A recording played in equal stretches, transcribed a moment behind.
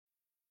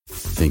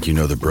Think you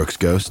know the Brooks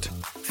Ghost?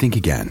 Think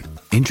again.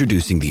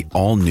 Introducing the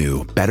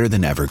all-new,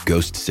 better-than-ever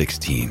Ghost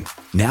 16.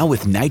 Now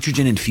with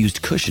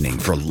nitrogen-infused cushioning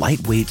for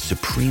lightweight,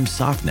 supreme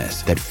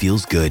softness that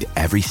feels good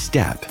every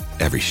step,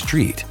 every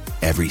street,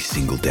 every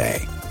single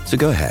day. So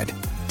go ahead,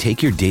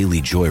 take your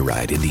daily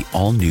joyride in the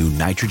all-new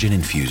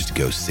nitrogen-infused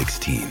Ghost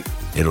 16.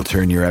 It'll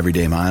turn your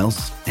everyday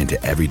miles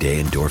into everyday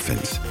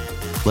endorphins.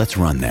 Let's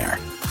run there.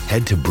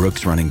 Head to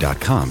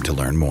brooksrunning.com to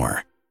learn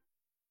more.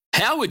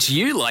 How would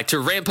you like to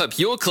ramp up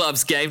your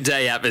club's game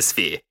day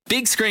atmosphere?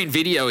 Big Screen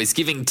Video is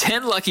giving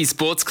 10 lucky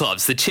sports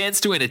clubs the chance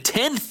to win a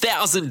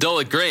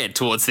 $10,000 grant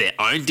towards their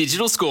own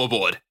digital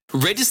scoreboard.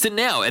 Register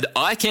now at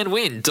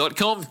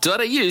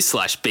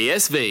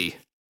icanwin.com.au/BSV.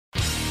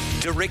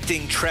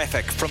 Directing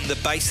traffic from the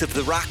base of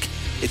the ruck,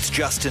 it's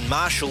Justin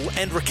Marshall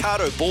and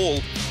Ricardo Ball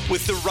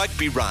with the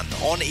Rugby Run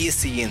on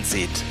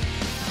SENZ.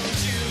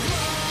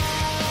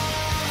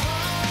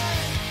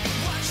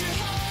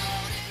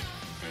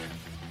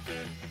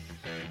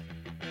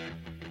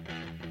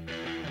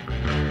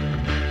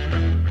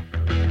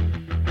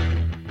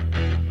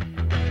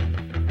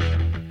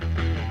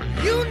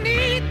 You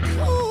need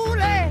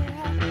cooling,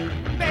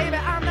 baby,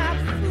 I'm not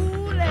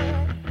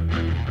fooling.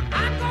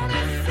 I'm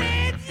gonna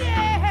send you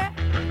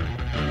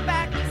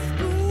back to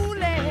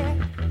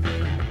schooling.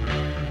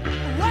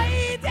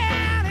 Way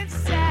down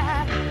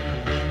inside,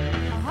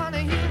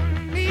 honey, you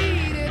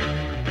need it.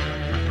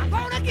 I'm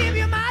gonna give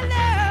you my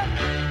love.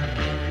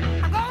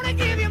 I'm gonna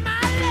give you my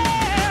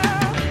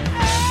love.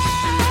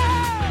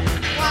 Oh,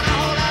 want a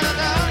whole lot of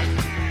love.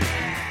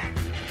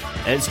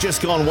 It's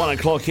just gone 1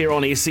 o'clock here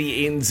on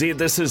SENZ.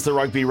 This is the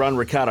Rugby Run.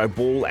 Ricardo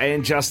Ball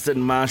and Justin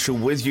Marshall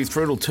with you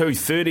through till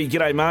 2:30.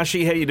 G'day,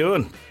 Marshy. How you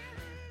doing?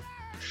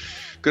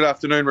 Good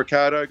afternoon,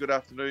 Ricardo. Good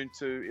afternoon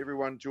to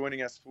everyone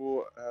joining us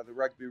for the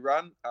Rugby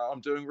Run.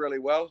 I'm doing really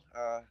well.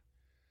 I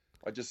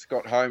just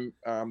got home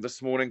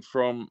this morning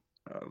from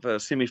the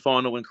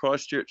semi-final in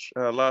Christchurch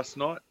last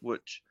night,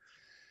 which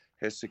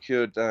has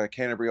secured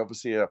Canterbury,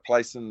 obviously, a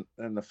place in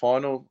the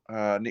final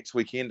next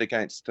weekend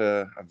against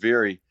a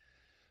very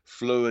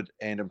fluid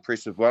and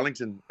impressive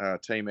Wellington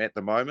team at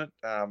the moment.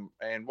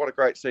 And what a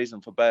great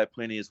season for Bay of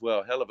Plenty as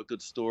well. Hell of a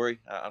good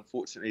story.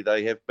 Unfortunately,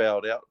 they have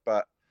bowed out,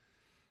 but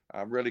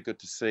really good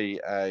to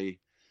see a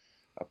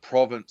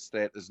province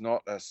that is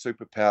not a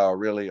superpower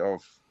really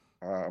of,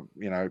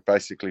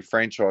 basically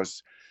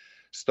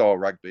franchise-style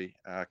rugby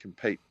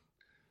compete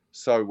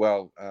so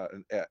well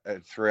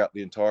throughout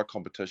the entire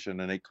competition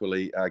and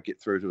equally get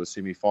through to a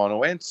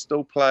semi-final and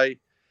still play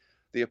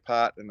their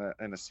part in a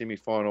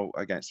semi-final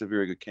against a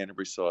very good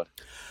Canterbury side.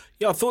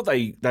 Yeah, I thought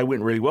they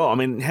went really well. I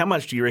mean, how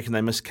much do you reckon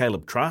they missed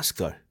Caleb Trask,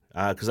 though?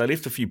 Because they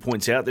left a few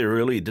points out there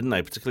earlier, didn't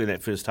they, particularly in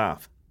that first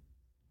half?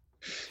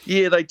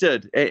 Yeah, they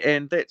did.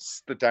 And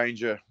that's the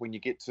danger when you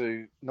get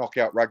to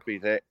knockout rugby,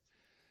 that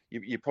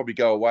you probably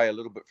go away a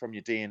little bit from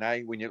your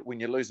DNA. When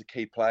you lose a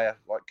key player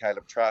like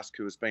Caleb Trask,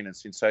 who has been in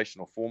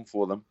sensational form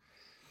for them,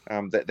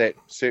 that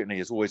certainly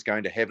is always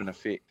going to have an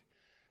effect.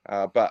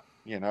 But,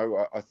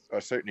 I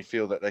certainly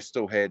feel that they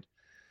still had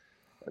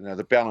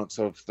the balance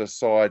of the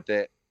side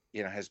that,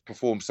 has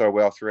performed so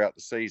well throughout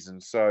the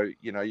season. So,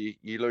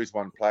 you lose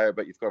one player,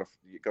 but you've got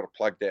to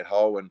plug that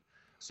hole, and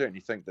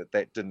certainly think that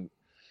didn't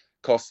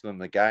cost them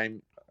the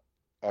game.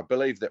 I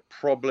believe that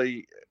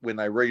probably when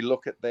they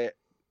re-look at that,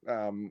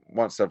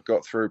 once they've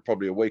got through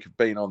probably a week of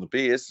being on the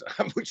Bears,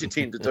 which you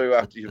tend to do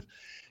after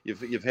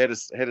you've had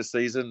a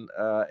season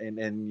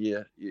and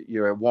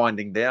you're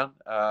winding down,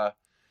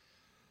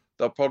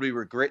 they'll probably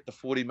regret the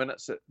 40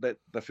 minutes that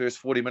the first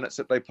 40 minutes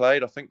that they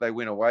played. I think they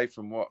went away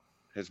from what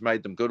has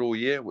made them good all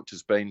year, which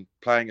has been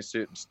playing a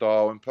certain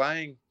style and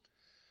playing,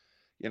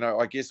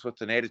 I guess with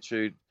an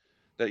attitude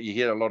that you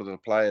hear a lot of the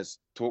players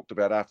talked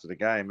about after the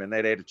game. And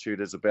that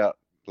attitude is about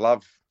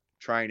love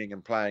training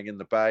and playing in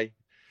the bay,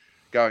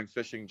 going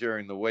fishing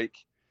during the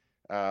week.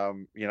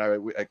 The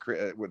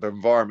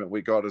environment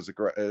we got is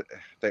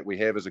that we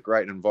have is a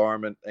great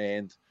environment,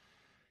 and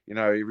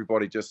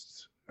everybody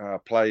just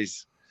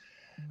plays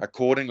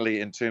accordingly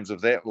in terms of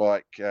that,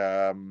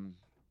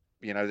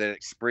 that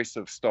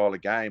expressive style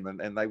of game.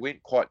 And they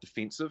went quite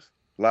defensive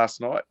last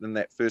night in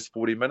that first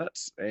 40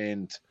 minutes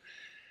and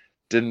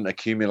didn't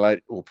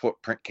accumulate or put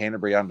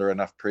Canterbury under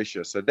enough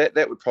pressure. So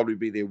that would probably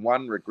be their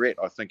one regret,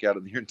 I think, out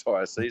of the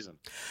entire season.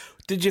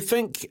 Did you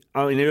think,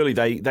 early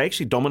they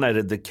actually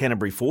dominated the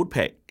Canterbury forward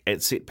pack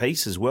at set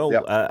piece as well,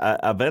 yep,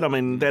 a bit? I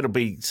mean, that'll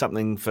be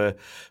something for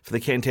the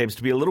Cantabs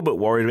to be a little bit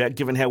worried about,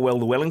 given how well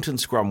the Wellington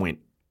scrum went.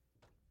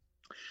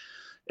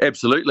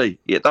 Absolutely.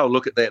 Yeah, they'll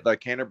look at that, though,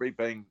 Canterbury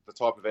being the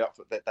type of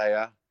outfit that they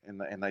are,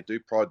 and they do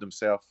pride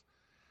themselves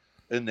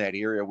in that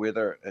area,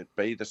 whether it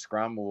be the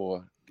scrum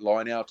or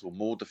line out or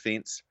more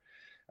defence.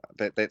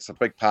 That's a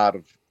big part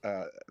of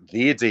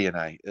their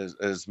DNA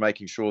is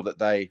making sure that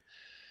they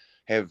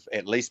have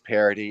at least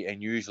parity,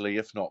 and usually,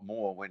 if not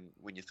more, when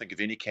you think of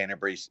any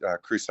Canterbury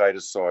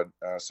Crusaders side.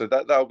 So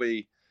they'll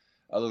be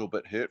a little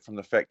bit hurt from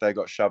the fact they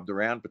got shoved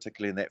around,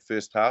 particularly in that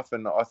first half.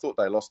 And I thought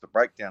they lost the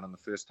breakdown in the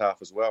first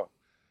half as well.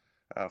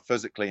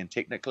 physically and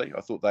technically.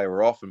 I thought they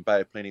were off, and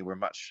Bay of Plenty were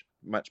much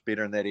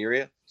better in that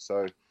area.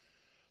 So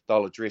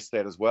they'll address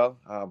that as well.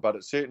 But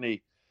it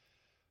certainly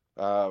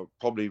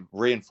probably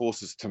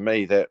reinforces to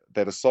me that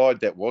a side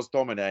that was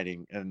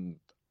dominating in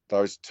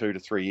those 2 to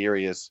 3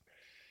 areas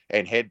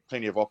and had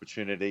plenty of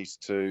opportunities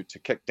to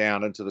kick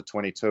down into the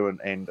 22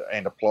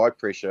 and apply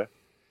pressure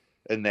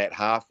in that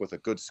half with a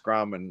good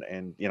scrum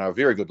and a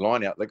very good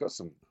line out. They got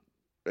some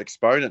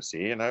exponents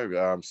here,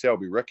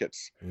 Selby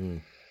Ricketts,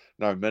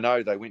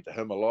 Minnow, they went to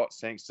him a lot.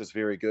 Sangster's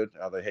very good.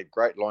 They had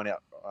great line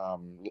out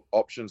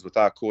options with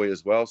Arcoy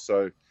as well.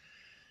 So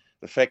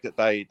the fact that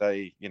they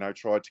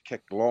tried to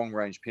kick long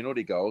range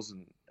penalty goals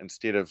and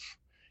instead of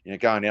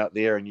going out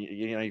there and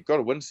you've got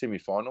to win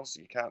semi-finals.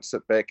 You can't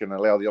sit back and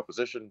allow the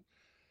opposition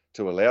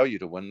to allow you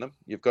to win them.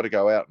 You've got to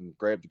go out and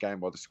grab the game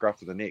by the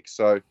scruff of the neck.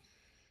 So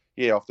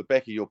yeah, off the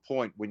back of your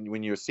point,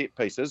 when your set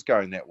piece is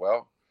going that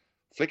well,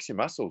 flex your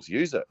muscles,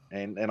 use it,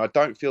 and I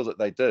don't feel that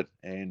they did,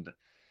 and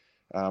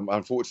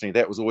unfortunately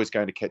that was always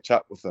going to catch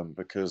up with them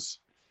because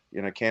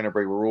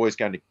Canterbury were always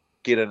going to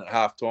get in at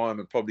half time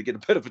and probably get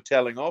a bit of a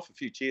telling off, a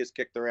few chairs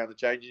kicked around the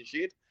changing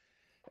shed,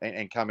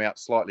 and come out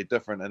slightly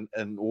different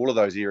in all of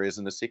those areas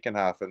in the second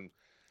half. And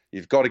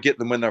you've got to get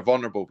them when they're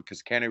vulnerable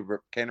because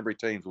Canterbury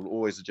teams will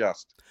always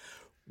adjust.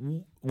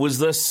 Was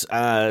this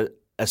a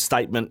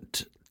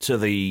statement to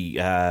the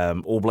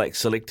All Black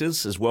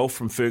selectors as well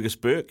from Fergus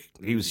Burke?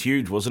 He was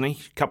huge, wasn't he?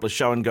 A couple of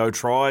show-and-go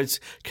tries,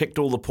 kicked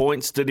all the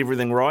points, did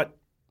everything right.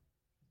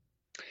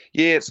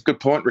 Yeah, it's a good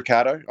point,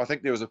 Ricardo. I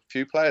think there was a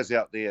few players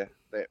out there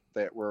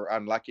that were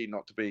unlucky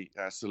not to be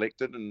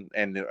selected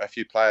and a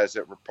few players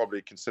that were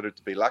probably considered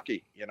to be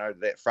lucky.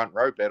 That front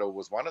row battle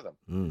was one of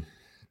them.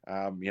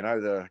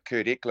 The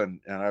Kurt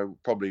Eklund,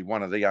 probably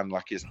one of the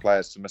unluckiest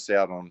players to miss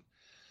out on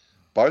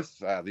both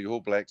the All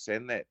Blacks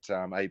and that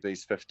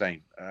AB's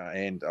 15.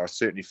 And I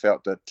certainly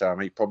felt that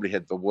he probably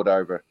had the wood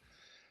over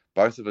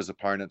both of his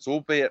opponents,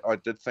 albeit I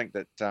did think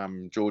that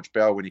George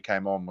Bell, when he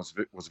came on, was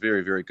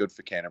very, very good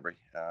for Canterbury.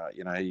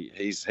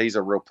 He's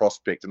a real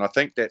prospect, and I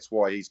think that's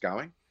why he's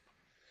going.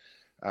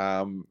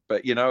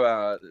 But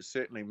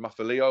certainly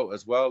Mafaleo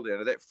as well.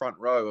 That front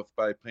row of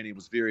Bay of Plenty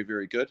was very,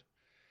 very good.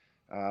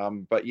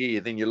 But yeah,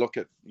 then you look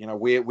at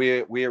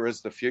where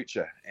is the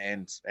future,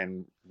 and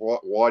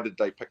why did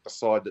they pick the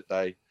side that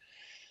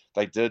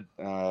they did?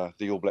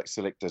 The All Black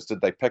selectors,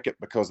 did they pick it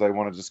because they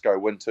wanted to just go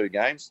win 2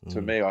 games?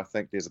 To me, I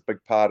think there's a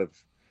big part of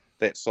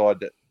that side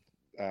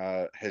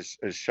that is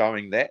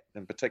showing that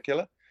in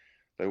particular,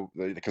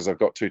 because they've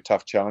got 2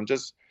 tough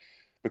challenges.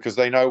 Because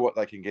they know what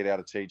they can get out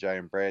of TJ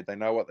and Brad. They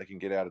know what they can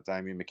get out of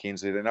Damien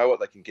McKenzie. They know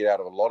what they can get out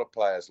of a lot of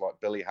players like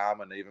Billy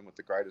Harmon, even with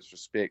the greatest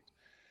respect.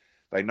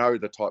 They know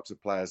the types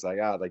of players they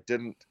are. They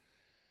didn't,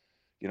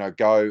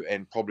 go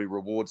and probably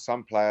reward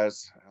some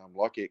players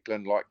like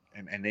Eklund,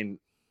 and then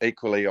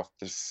equally off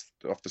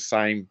the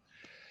same,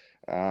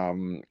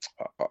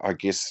 I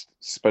guess,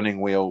 spinning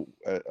wheel,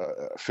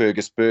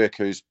 Fergus Burke,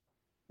 who's,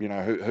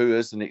 who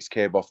is the next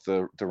cab off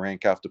the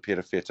rank after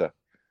Peter Feta.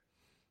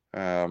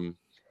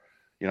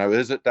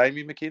 Is it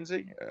Damien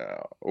McKenzie?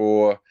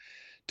 Or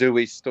do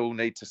we still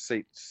need to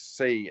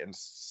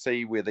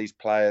see where these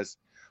players...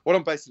 What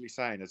I'm basically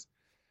saying is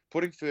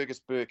putting Fergus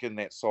Burke in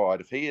that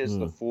side, if he is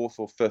the 4th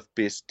or 5th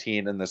best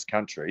 10 in this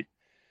country,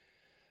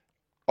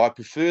 I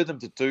prefer them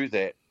to do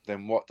that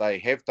than what they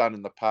have done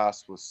in the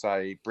past with,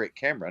 say, Brett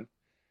Cameron,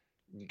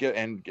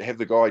 and have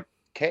the guy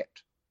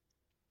capped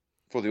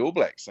for the All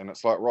Blacks. And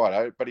it's like,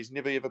 right, but he's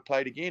never ever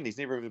played again. He's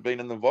never ever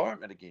been in the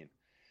environment again.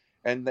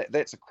 And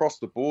that's across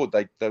the board.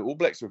 The All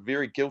Blacks were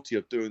very guilty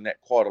of doing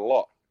that quite a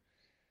lot,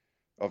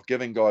 of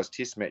giving guys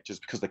test matches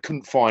because they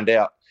couldn't find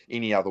out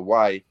any other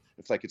way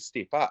if they could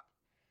step up.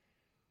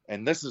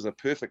 And this is a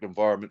perfect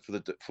environment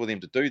for them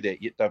to do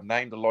that, yet they've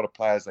named a lot of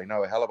players they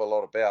know a hell of a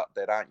lot about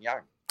that aren't young.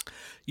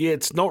 Yeah,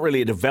 it's not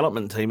really a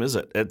development team, is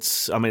it?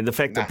 The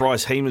fact that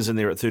Bryce Heemer's in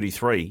there at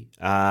 33,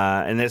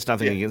 and that's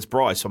nothing against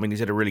Bryce. He's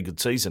had a really good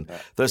season.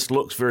 This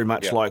looks very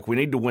much like we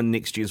need to win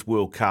next year's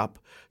World Cup,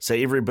 so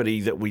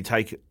everybody that we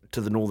take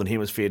to the Northern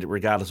Hemisphere,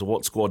 regardless of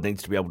what squad,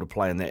 needs to be able to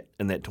play in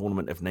that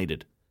tournament if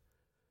needed.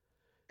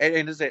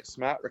 And is that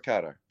smart,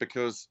 Ricardo?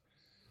 Because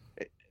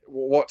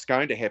what's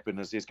going to happen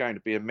is there's going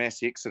to be a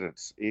mass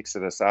exodus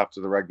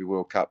after the Rugby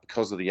World Cup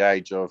because of the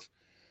age of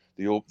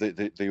the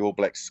All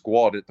Black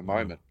squad at the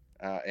moment.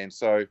 And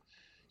so,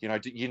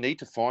 you need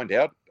to find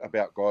out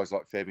about guys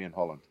like Fabian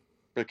Holland,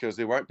 because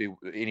there won't be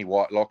any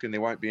Whitelock and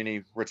there won't be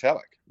any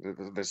Retallick.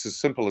 It's as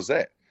simple as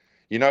that.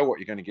 You know what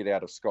you're going to get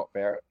out of Scott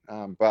Barrett,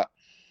 but,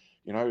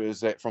 is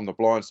that from the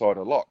blind side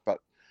of Lock? But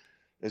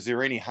is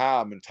there any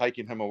harm in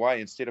taking him away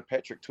instead of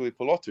Patrick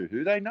Tuipulotu,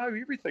 who they know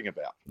everything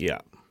about? Yeah.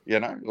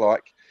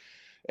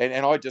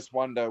 And I just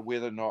wonder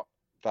whether or not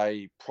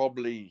they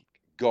probably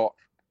got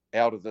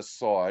out of this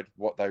side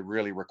what they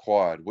really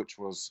required, which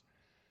was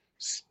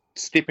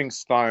stepping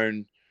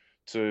stone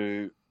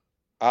to,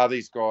 are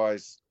these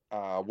guys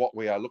what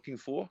we are looking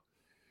for?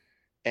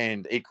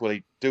 And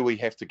equally, do we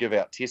have to give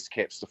out test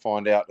caps to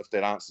find out if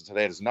that answer to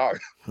that is no?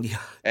 Yeah.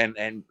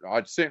 And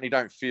I certainly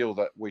don't feel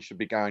that we should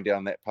be going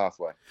down that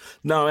pathway.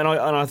 No, and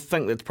I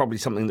think that's probably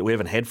something that we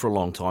haven't had for a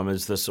long time,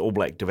 is this All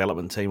Black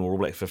development team or All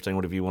Black 15,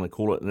 whatever you want to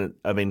call it. And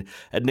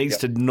it needs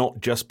to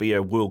not just be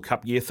a World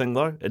Cup year thing,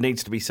 though. It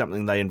needs to be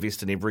something they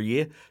invest in every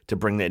year to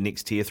bring that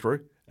next tier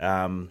through.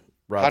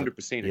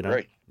 100%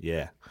 agree.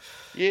 Yeah.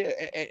 Yeah,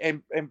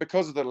 and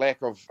because of the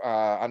lack of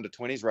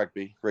under-20s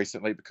rugby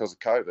recently because of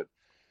COVID,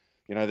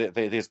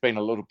 there's been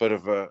a little bit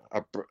of a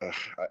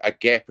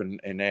gap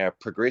in our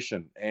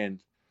progression,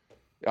 and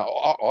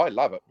I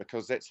love it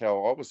because that's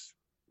how I was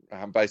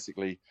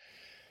basically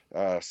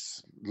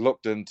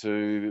looked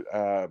into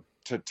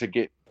to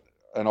get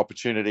an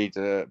opportunity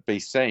to be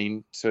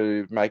seen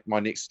to make my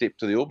next step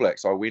to the All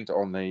Blacks. I went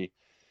on the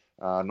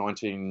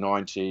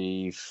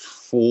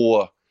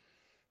 1994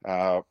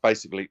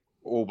 basically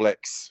All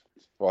Blacks.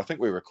 Well, I think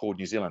we were called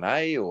New Zealand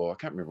A, or I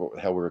can't remember what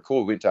the hell we were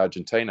called. We went to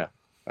Argentina.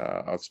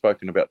 I've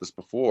spoken about this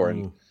before,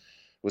 and it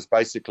was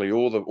basically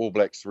all the All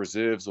Blacks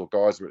reserves or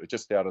guys were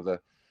just out of the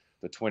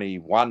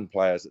 21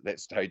 players at that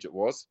stage it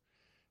was,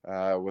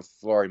 with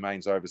Laurie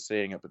Mains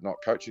overseeing it but not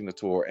coaching the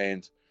tour.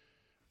 And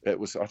I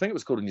think it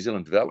was called a New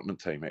Zealand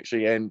development team,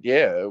 actually. And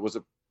yeah, it was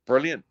a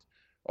brilliant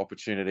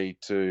opportunity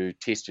to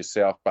test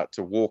yourself, but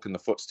to walk in the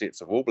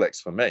footsteps of All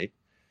Blacks for me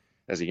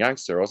as a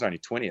youngster. I was only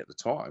 20 at the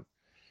time.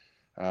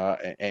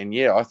 And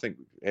yeah, I think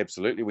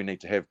absolutely we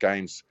need to have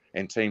games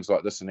and teams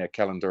like this in our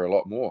calendar a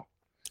lot more.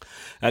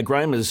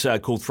 Graham is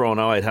called through on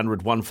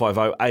 0800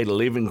 150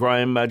 811.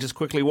 Graham, just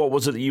quickly, what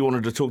was it that you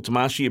wanted to talk to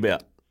Marshy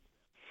about?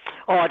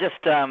 Oh,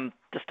 just a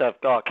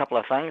couple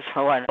of things.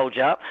 I won't hold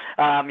you up.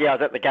 I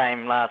was at the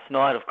game last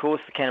night, of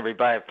course, the Canterbury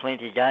Bay of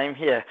Plenty game.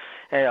 Yeah,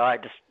 I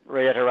just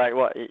reiterate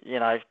what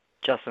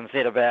Justin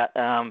said about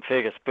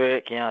Fergus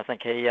Burke. I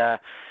think he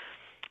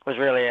was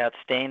really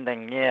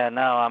outstanding. Yeah,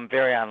 no, I'm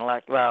very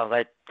unlucky. Well,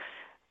 they've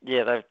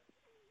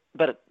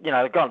done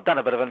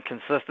a bit of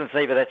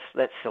inconsistency, but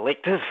that's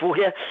selectors for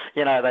you.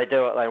 They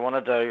do what they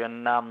want to do,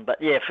 and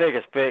but yeah,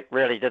 Fergus Burke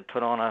really did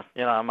put on a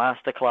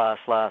masterclass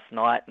last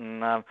night,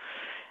 and the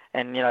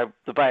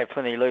Bay of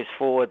Plenty loose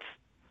forwards,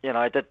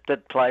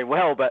 did play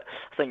well, but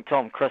I think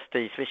Tom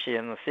Christie, especially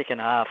in the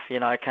second half,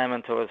 came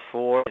into his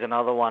fore. He's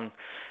another one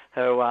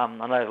who I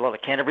know there's a lot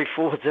of Canterbury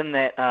forwards in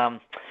that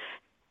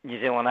New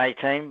Zealand A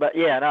team, but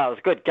yeah, no, it was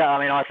a good game. I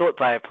mean, I thought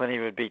Bay of Plenty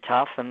would be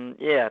tough, and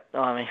yeah,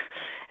 I mean,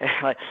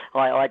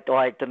 I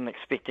didn't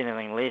expect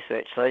anything less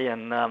actually,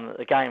 and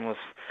the game was,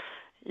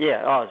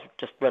 yeah, I was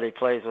just really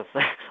pleased with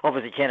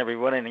obviously Canterbury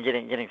winning and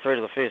getting through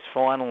to the first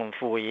final in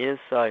 4 years.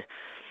 So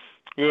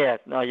yeah,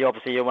 no, you're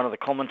one of the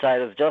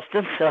commentators,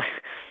 Justin. So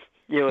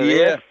you were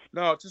there.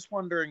 No, just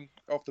wondering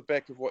off the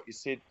back of what you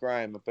said,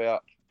 Graham,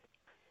 about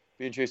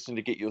be interesting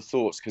to get your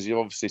thoughts because you've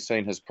obviously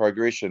seen his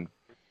progression.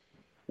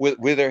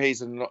 Whether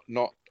he's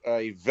not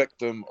a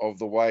victim of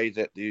the way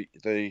that the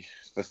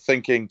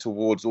thinking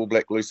towards All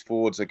Black loose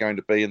forwards are going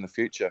to be in the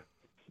future,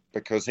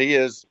 because he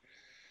is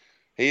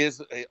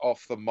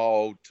off the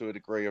mould to a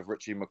degree of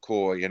Richie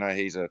McCaw.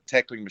 He's a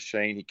tackling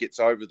machine. He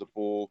gets over the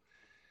ball.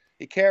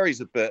 He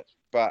carries a bit,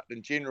 but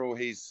in general,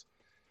 he's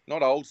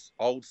not old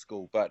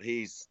school, but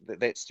he's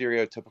that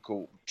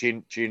stereotypical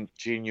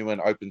genuine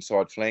open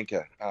side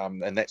flanker,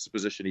 and that's the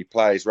position he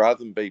plays. Rather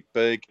than be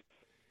big,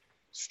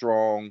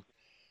 strong.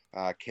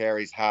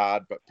 Carries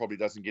hard, but probably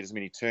doesn't get as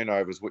many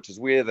turnovers, which is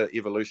where the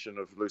evolution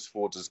of loose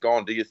forwards has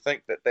gone. Do you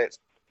think that's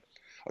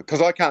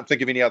because I can't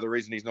think of any other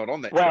reason he's not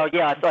on that? Well,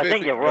 yeah, I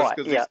think you're right.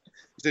 Yeah,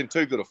 he's in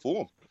too good a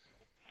form.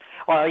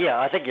 Oh,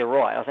 yeah, I think you're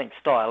right. I think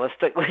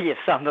stylistically you've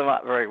summed him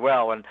up very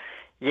well, and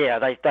yeah,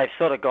 they've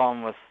sort of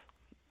gone with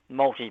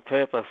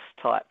multi-purpose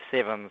type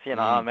sevens.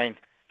 I mean,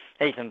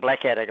 Ethan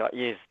Blackadder got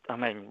used. I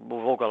mean,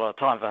 we've all got a lot of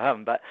time for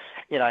him, but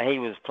he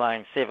was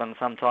playing seven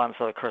sometimes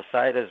for the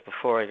Crusaders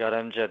before he got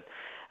injured.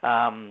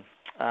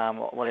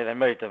 They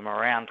moved him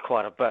around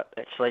quite a bit.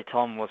 Actually,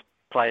 Tom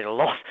played a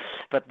lot,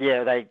 but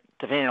yeah, they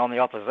depending on the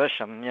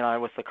opposition.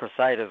 With the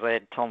Crusaders, they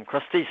had Tom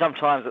Christie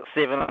sometimes at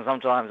seven, and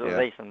sometimes it was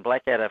Ethan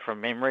Blackadder from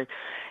memory.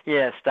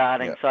 Yeah,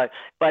 starting. Yeah. So,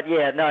 but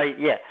yeah, no,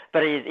 yeah,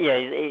 but he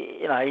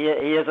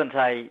isn't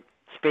a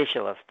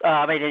specialist.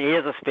 I mean, he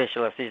is a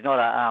specialist. He's not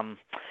a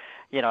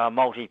a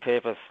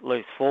multi-purpose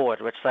loose forward,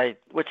 which they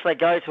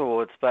go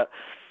towards, but.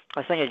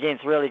 I think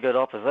against really good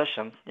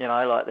opposition,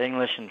 like the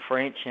English and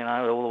French,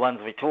 all the ones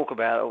we talk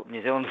about,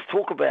 New Zealanders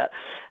talk about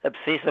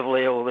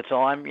obsessively all the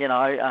time,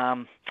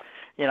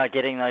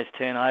 getting those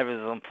turnovers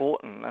is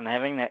important and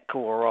having that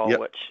core role,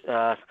 which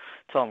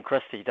Tom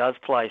Christie does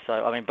play. So,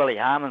 I mean, Billy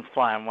Harmon's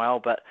playing well,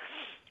 but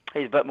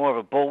he's a bit more of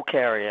a ball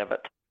carrier.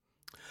 But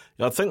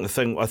I think the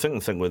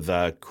thing with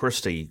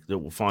Christie that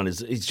we'll find is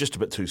he's just a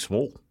bit too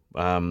small.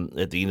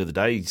 At the end of the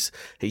day, he's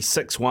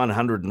 6'1",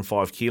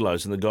 105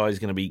 kilos, and the guys he's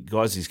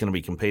going to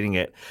be competing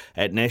at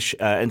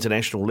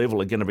international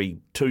level are going to be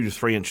 2 to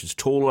 3 inches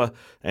taller,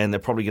 and they're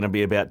probably going to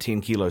be about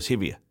 10 kilos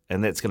heavier,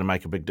 and that's going to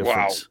make a big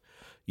difference.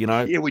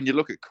 Wow. Yeah, when you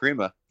look at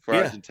Kremer for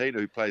Argentina,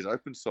 who plays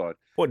open side.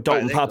 What,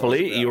 Dalton Mate, that guy's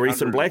Papali'i about or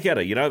Ethan 100.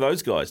 Blackadder? You know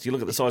those guys. Do you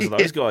look at the size of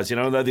those guys? You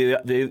know,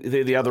 they're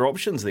the other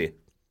options there.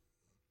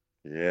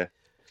 Yeah.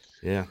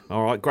 Yeah.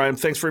 All right, Graham,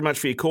 thanks very much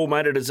for your call,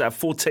 mate. It is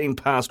 14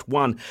 past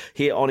 1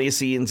 here on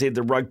SENZ,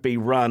 the Rugby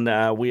Run.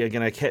 We are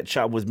going to catch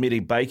up with Mary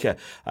Baker,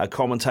 a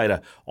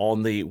commentator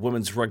on the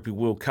Women's Rugby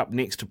World Cup,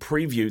 next to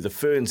preview the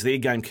Ferns. Their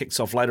game kicks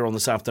off later on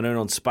this afternoon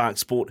on Spark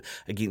Sport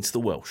against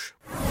the Welsh.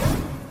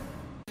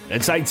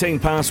 It's 18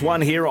 past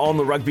 1 here on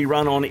the Rugby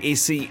Run on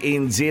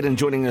SENZ, and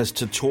joining us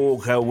to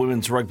talk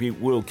Women's Rugby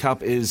World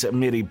Cup is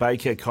Mary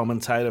Baker,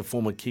 commentator,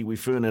 former Kiwi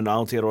Fern and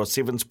Aotearoa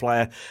Sevens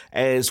player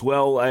as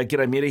well.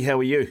 G'day, Mary, how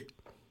are you?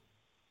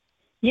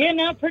 Yeah,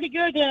 no, pretty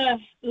good.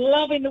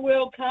 Loving the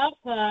World Cup.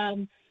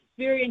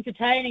 Very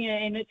entertaining,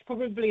 and it's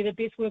probably the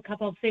best World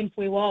Cup I've seen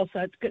for a while, so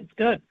it's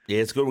good. Yeah,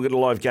 it's good. We've got a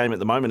live game at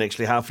the moment,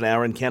 actually, half an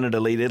hour in. Canada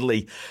lead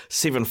Italy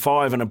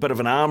 7-5 and a bit of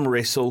an arm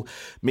wrestle.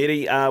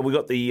 Mary, we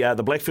got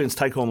the Black Ferns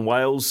take on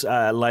Wales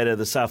later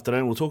this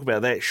afternoon. We'll talk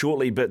about that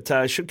shortly,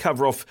 but should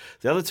cover off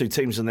the other two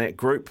teams in that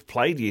group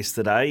played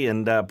yesterday,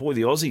 and boy,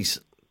 the Aussies,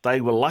 they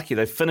were lucky.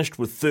 They finished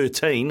with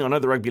 13. I know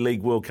the Rugby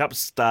League World Cup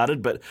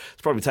started, but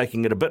it's probably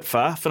taking it a bit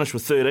far. Finished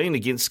with 13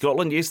 against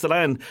Scotland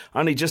yesterday and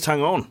only just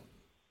hung on.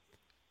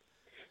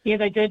 Yeah,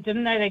 they did,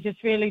 didn't they? They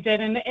just really did.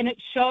 And it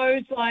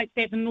shows like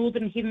that the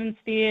Northern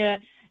Hemisphere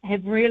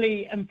have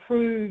really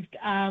improved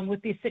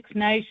with their Six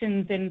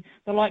Nations, and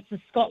the likes of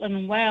Scotland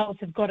and Wales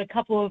have got a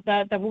couple of,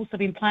 they've also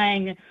been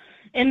playing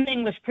in the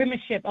English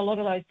Premiership, a lot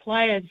of those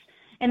players,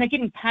 and they're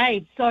getting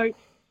paid. So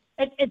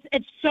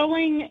it's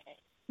showing,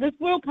 this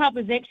World Cup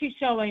is actually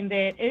showing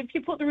that if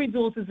you put the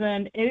resources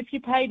in, if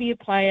you pay your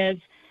players,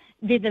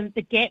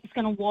 the gap's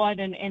going to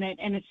widen, and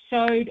it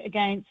showed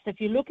against, if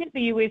you look at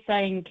the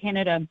USA and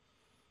Canada,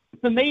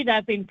 for me,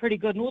 they've been pretty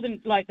good.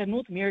 The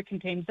North American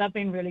teams, they've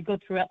been really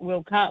good throughout the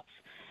World Cups.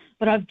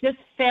 But I've just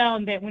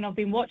found that when I've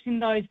been watching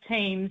those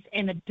teams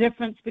and the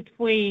difference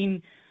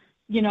between,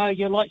 you know,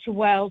 your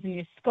Wales and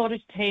your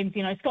Scottish teams,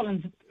 you know,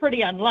 Scotland's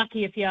pretty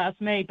unlucky if you ask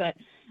me, but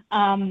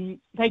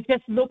they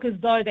just look as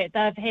though that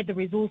they've had the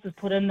resources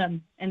put in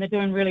them and they're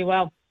doing really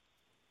well.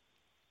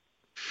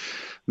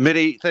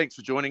 Mitty, thanks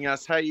for joining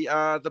us. Hey,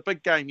 the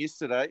big game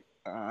yesterday,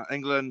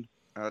 England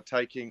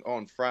taking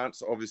on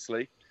France,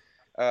 obviously.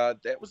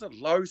 That was a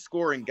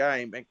low-scoring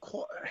game and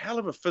quite a hell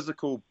of a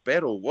physical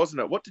battle,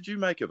 wasn't it? What did you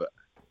make of it?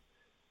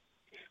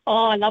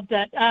 Oh, I loved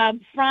it.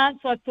 France,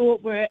 I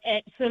thought, were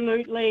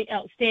absolutely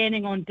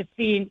outstanding on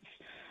defence.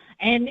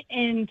 And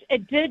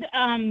it did,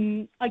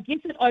 I guess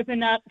it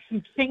opened up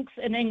some chinks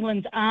in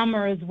England's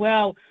armour as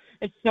well.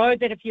 It showed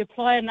that if you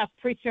apply enough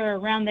pressure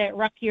around that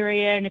ruck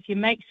area, and if you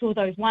make sure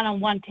those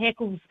one-on-one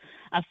tackles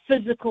are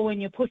physical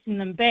and you're pushing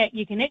them back,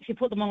 you can actually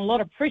put them on a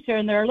lot of pressure,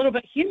 and they're a little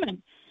bit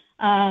human.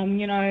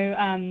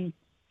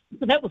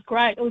 So that was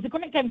great. It was a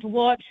great game to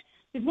watch.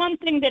 There's one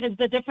thing that is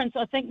the difference.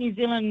 I think New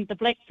Zealand, the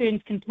Black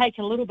Ferns, can take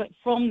a little bit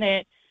from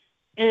that,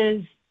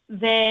 is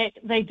that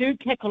they do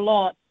kick a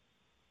lot.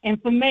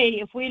 And for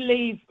me, if we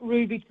leave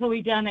Ruby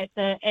Tui down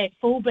at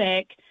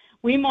fullback,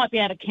 we might be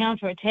able to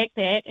counter-attack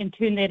that and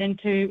turn that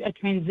into a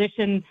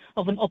transition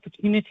of an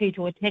opportunity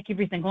to attack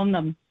everything on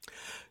them.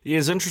 Yeah,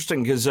 it's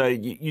interesting because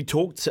you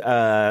talked,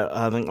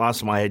 I think last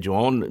time I had you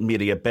on,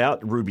 Mary,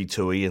 about Ruby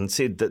Tui, and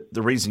said that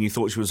the reason you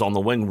thought she was on the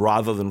wing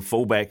rather than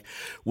fullback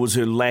was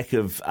her lack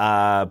of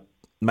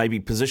maybe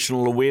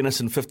positional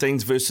awareness in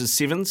 15s versus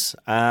 7s.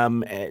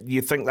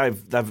 You think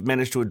they've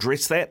managed to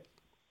address that?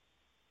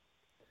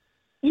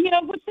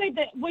 Yeah,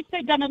 which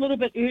they've done a little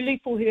bit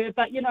early for her,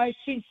 but, you know,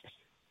 she's...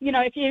 You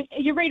know, if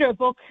you read her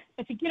book,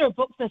 if you get her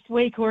book this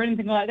week or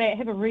anything like that,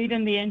 have a read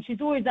in there, and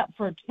she's always up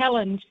for a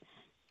challenge.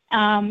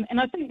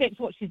 And I think that's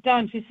what she's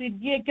done. She said,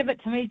 "Yeah, give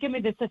it to me. Give me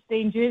the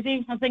 15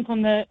 jersey." I think she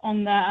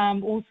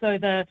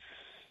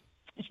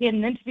had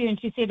an interview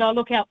and she said, "Oh,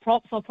 look out,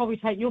 props. I'll probably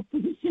take your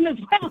position as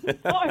well." So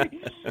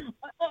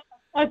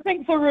I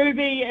think for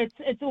Ruby,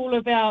 it's all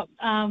about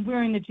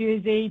wearing the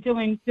jersey,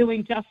 doing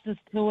justice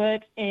to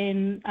it,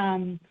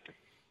 and.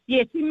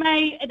 Yes,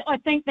 I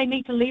think they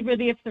need to leave her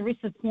there for the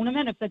rest of the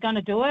tournament if they're going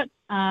to do it.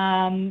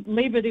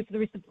 Leave her there for the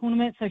rest of the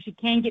tournament so she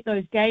can get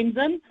those games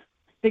in,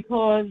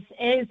 because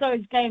as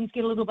those games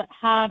get a little bit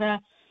harder,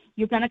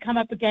 you're going to come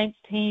up against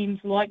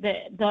teams like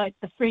the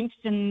French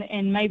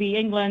and maybe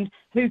England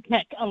who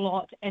kick a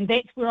lot. And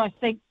that's where I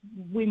think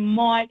we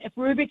might, if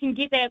Ruby can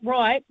get that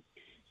right,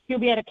 she'll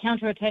be able to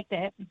counter-attack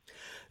that.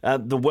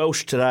 The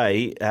Welsh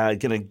today are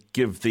going to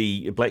give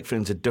the Black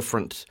Ferns a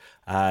different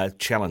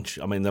challenge.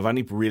 I mean, they've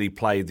only really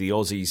played the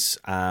Aussies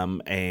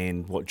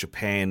and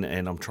Japan,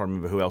 and I'm trying to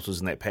remember who else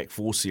was in that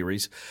Pac-4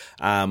 series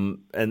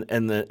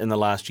in the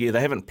last year.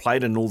 They haven't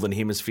played a Northern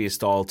Hemisphere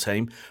style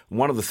team.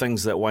 One of the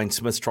things that Wayne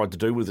Smith's tried to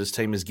do with his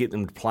team is get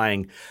them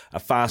playing a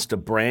faster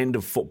brand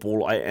of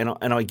football,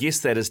 and I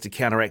guess that is to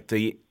counteract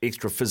the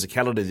extra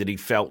physicality that he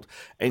felt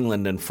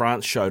England and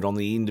France showed on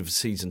the end of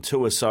season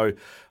tour. So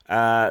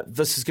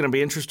this is going to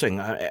be interesting.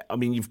 I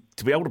mean,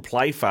 to be able to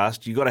play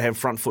fast, you've got to have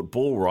front foot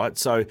ball, right?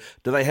 So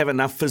do they have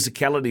enough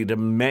physicality to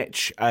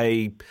match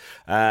a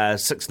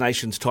Six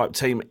Nations type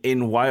team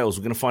in Wales?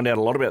 We're going to find out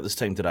a lot about this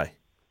team today.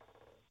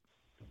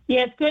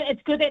 Yeah, it's good.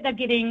 It's good that they're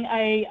getting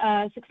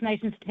a Six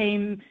Nations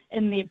team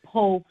in their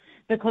pool,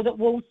 because it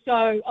will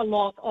show a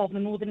lot of the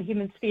Northern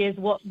Hemispheres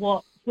what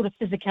sort of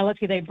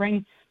physicality they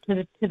bring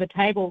to the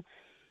table.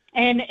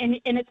 And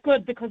it's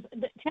good because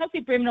Chelsea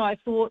Bremner, I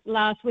thought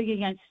last week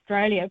against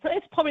Australia,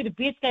 it's probably the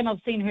best game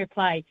I've seen her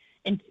play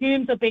in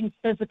terms of being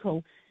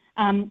physical.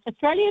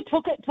 Australia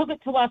took it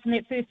to us in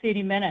that first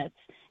 30 minutes,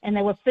 and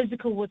they were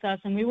physical with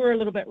us, and we were a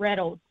little bit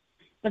rattled.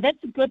 But that's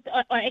good.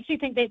 I actually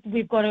think that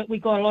we got a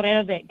lot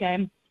out of that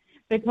game,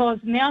 because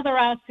now they're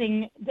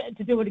asking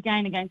to do it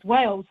again against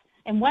Wales,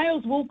 and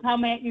Wales will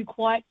come at you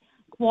quite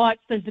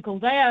physical.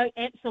 They are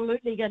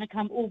absolutely going to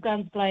come all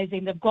guns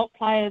blazing. They've got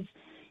players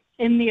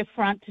in their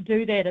front to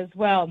do that as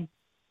well.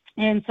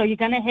 And so you're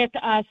going to have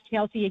to ask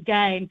Chelsea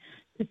again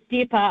to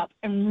step up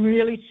and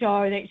really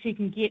show that she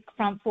can get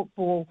front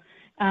football.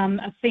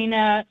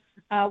 Athena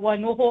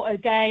Wainoho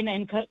again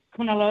and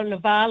Kunalo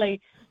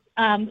Lavali,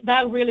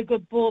 they're really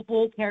good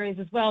ball carriers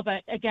as well.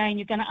 But again,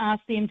 you're going to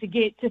ask them to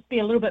just be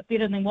a little bit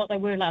better than what they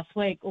were last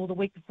week or the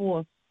week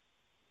before.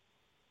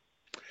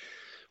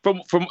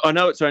 From I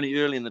know it's only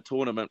early in the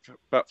tournament,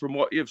 but from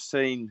what you've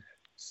seen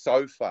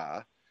so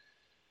far,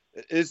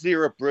 is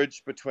there a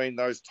bridge between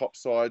those top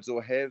sides,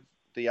 or have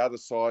the other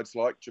sides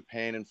like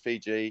Japan and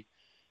Fiji,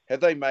 have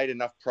they made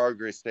enough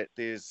progress that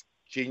there's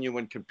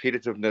genuine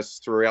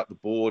competitiveness throughout the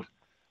board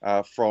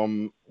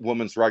from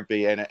women's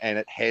rugby, and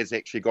it has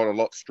actually got a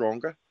lot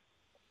stronger?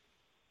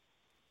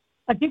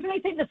 I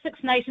definitely think the Six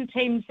Nation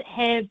teams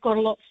have got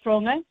a lot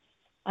stronger.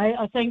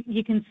 I think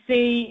you can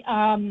see,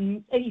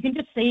 you can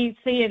just see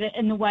it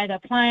in the way they're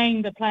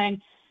playing. They're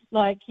playing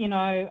like, you've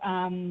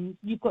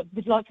got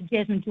the likes of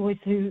Jasmine Joyce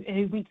who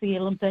went to the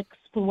Olympics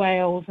for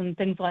Wales and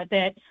things like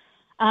that.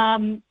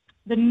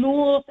 The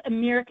North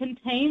American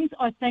teams,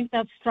 I think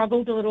they've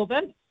struggled a little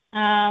bit.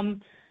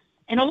 And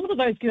a lot of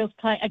those girls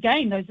play,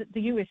 again,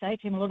 the USA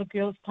team, a lot of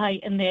girls play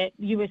in that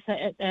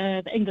USA,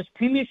 the English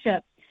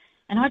Premiership.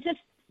 And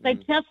they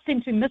just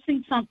seem to be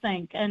missing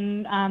something.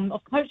 And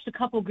I've coached a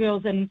couple of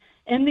girls in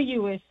the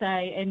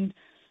USA, and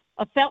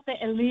I felt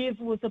that Alev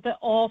was a bit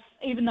off,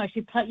 even though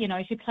she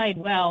played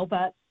well.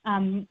 But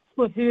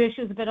for her,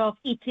 she was a bit off.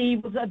 Iti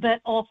was a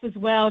bit off as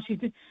well. She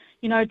did,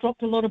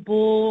 dropped a lot of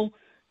ball.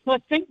 So I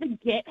think the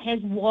gap has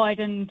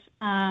widened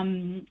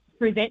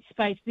through that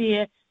space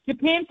there.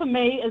 Japan, for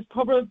me, is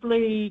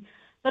probably,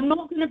 they're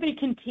not going to be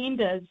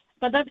contenders,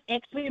 but they've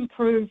actually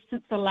improved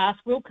since the last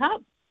World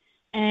Cup.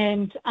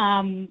 And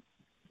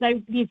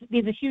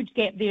there's a huge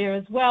gap there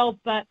as well.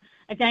 But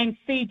again,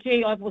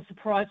 Fiji, I was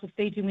surprised with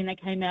Fiji when they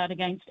came out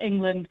against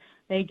England.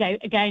 They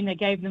gave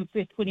them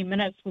first 20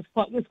 minutes, was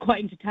quite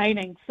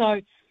entertaining. So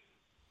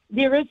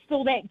there is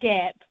still that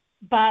gap.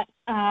 But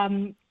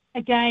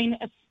again,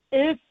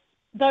 if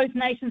those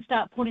nations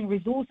start putting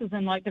resources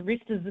in like the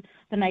rest of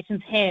the nations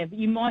have,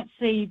 you might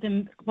see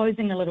them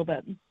closing a little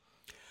bit.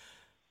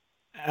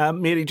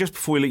 Mary, just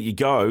before we let you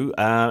go,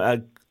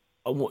 I'd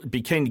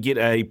be keen to get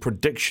a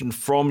prediction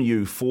from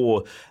you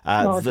for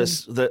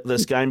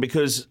this game,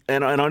 because,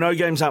 and I know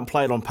games aren't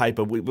played on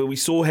paper. We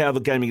saw how the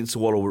game against the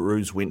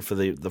Wallaroos went for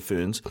the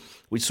Ferns.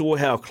 We saw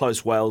how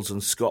close Wales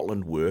and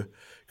Scotland were.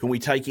 Can we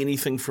take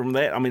anything from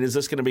that? I mean, is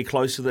this going to be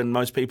closer than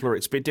most people are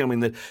expecting? I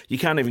mean, you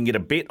can't even get a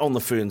bet on the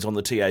Ferns on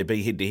the TAB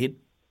head-to-head.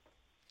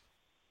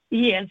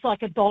 Yeah, it's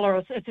like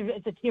 $1.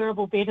 It's a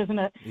terrible bet, isn't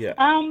it? Yeah.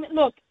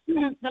 Look,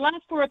 the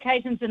last 4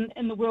 occasions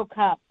in the World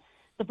Cup,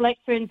 the Black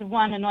Ferns have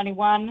won in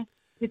 91,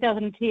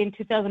 2010,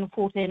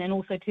 2014, and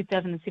also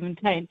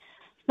 2017.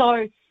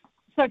 So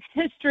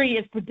history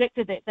has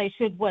predicted that they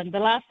should win. The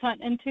last time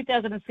in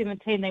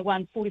 2017, they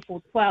won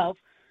 44-12.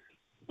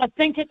 I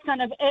think it's going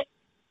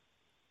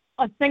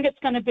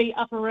to be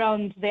up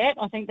around that.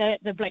 I think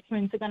that the Black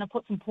Ferns are going to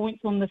put some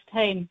points on this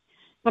team.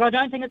 But I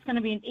don't think it's going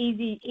to be an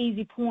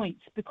easy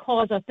points,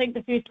 because I think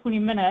the first 20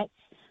 minutes,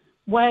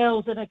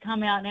 Wales are going to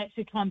come out and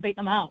actually try and beat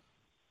them up.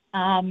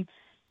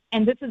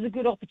 And this is a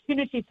good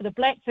opportunity for the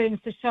Black Ferns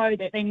to show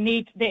that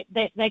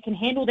that they can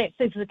handle that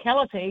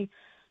physicality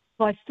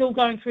by still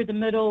going through the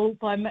middle,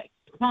 by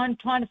trying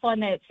to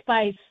find that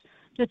space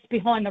just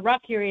behind the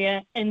ruck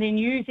area, and then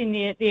using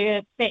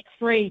their back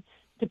three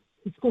to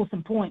score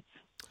some points.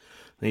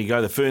 There you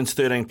go, the Ferns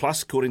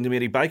 13+, according to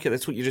Mary Baker.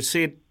 That's what you just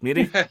said,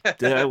 Mary.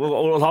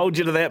 We'll hold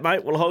you to that,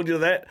 mate. We'll hold you to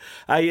that.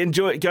 Hey,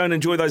 go and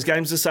enjoy those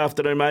games this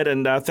afternoon, mate,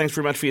 and thanks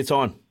very much for your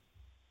time.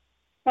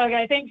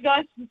 Okay, thanks,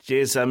 guys.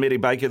 Cheers, Mary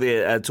Baker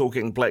there,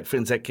 talking Black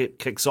Ferns. That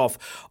kicks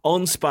off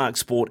on Spark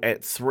Sport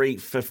at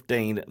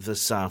 3:15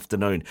 this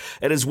afternoon.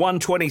 It is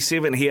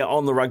 1:27 here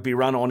on the Rugby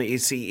Run on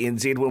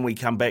SENZ. When we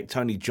come back,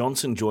 Tony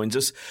Johnson joins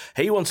us.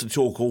 He wants to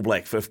talk All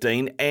Black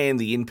 15 and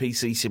the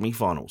NPC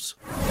semi-finals.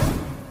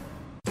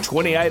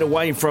 28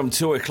 away from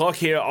 2 o'clock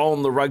here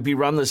on the Rugby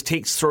Run. This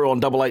text through on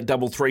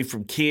 8833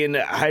 from Ken.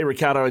 Hey,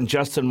 Ricardo and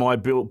Justin, my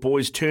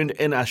boys turned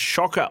in a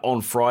shocker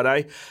on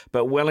Friday,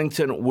 but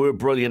Wellington were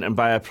brilliant and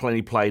Bayer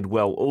Plenty played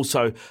well.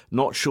 Also,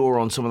 not sure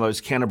on some of those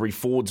Canterbury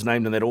forwards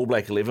named in that All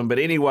Black 11. But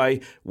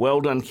anyway,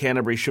 well done,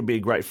 Canterbury. Should be a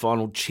great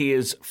final.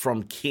 Cheers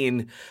from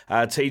Ken.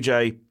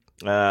 TJ,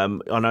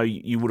 I know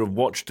you would have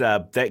watched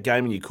that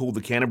game and you called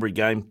the Canterbury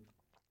game.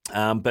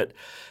 But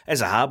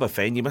as a Harbour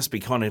fan, you must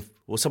be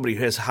or somebody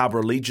who has Harbour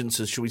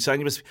allegiances, should we say,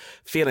 you must be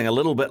feeling a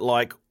little bit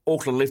like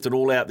Auckland left it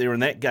all out there in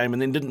that game and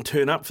then didn't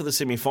turn up for the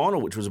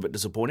semi-final, which was a bit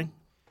disappointing.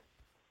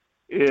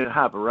 Yeah,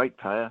 Harbour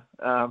ratepayer.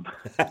 Good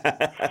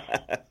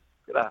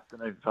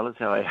afternoon, fellas.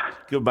 How are you?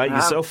 Good, mate.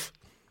 Yourself?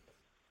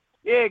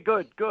 Yeah,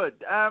 good. But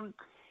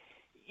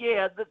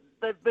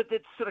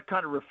it's sort of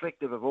kind of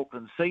reflective of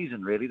Auckland's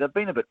season, really. They've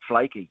been a bit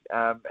flaky.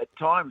 At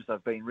times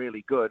they've been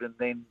really good, and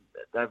then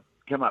they've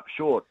come up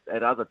short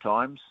at other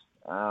times.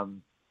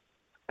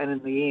 And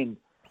in the end,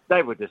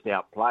 they were just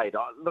outplayed.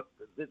 Look,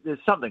 there's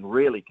something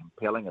really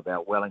compelling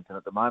about Wellington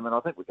at the moment. I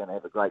think we're going to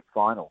have a great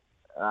final.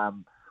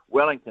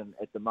 Wellington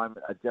at the moment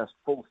are just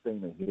full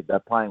steam ahead. They're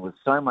playing with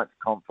so much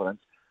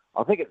confidence.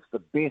 I think it's the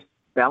best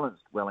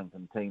balanced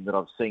Wellington team that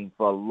I've seen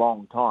for a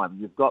long time.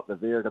 You've got the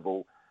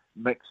veritable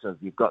mix of,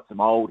 you've got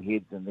some old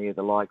heads in there,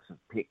 the likes of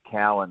Pet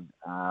Cowan,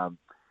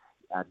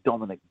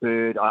 Dominic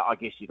Bird. I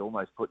guess you'd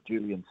almost put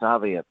Julian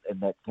Savia in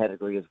that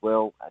category as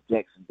well,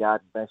 Jackson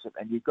Garden-Bishop,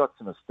 and you've got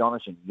some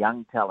astonishing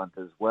young talent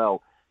as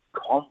well,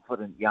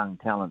 confident young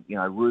talent,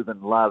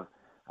 Reuben Love,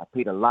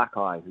 Peter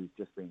Lakai, who's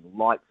just been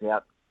lights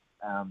out.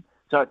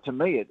 So to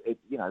me,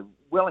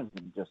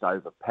 Wellington just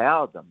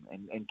overpowered them,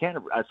 and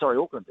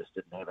Auckland just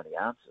didn't have any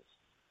answers.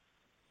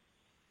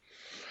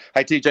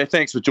 Hey, TJ,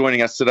 thanks for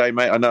joining us today,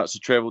 mate. I know it's a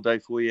travel day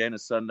for you and a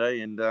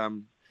Sunday, and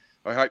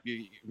I hope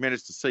you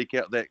managed to seek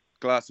out that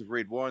glass of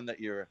red wine that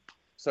you're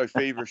so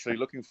feverishly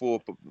looking for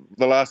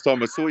the last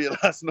time I saw you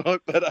last night.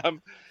 But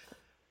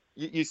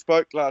you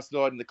spoke last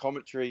night in the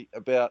commentary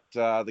about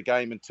the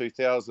game in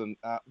 2000.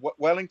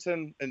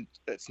 Wellington, and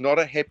it's not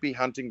a happy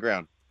hunting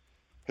ground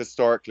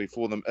historically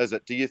for them, is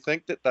it? Do you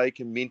think that they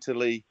can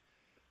mentally,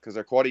 because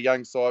they're quite a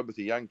young side with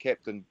a young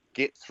captain,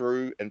 get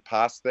through and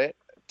past that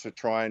to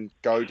try and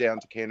go down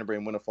to Canterbury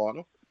and win a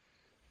final?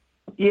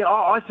 Yeah,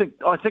 I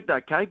think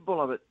they're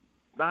capable of it,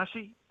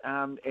 Marshy.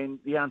 And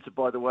the answer,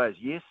 by the way, is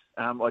yes.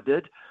 I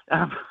did.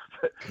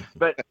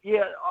 But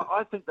yeah,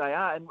 I think they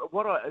are. And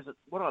what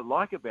I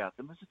like about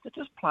them is that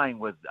they're just playing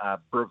with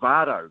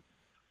bravado,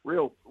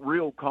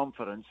 real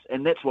confidence,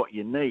 and that's what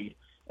you need.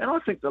 And I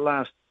think the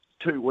last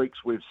 2 weeks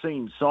we've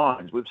seen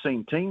signs. We've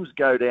seen teams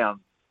go down.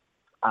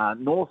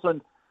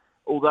 Northland,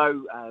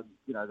 although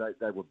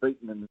they were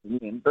beaten in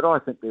the end, but I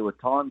think there were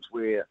times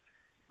where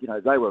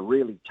they were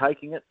really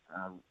taking it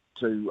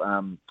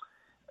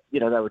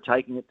they were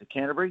taking it to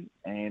Canterbury.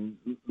 And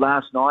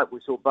last night we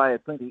saw Bayer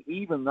Plenty,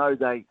 even though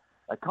they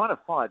kind of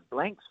fired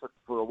blanks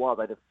for a while.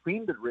 They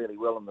defended really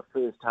well in the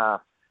first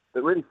half,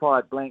 but really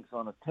fired blanks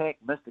on attack,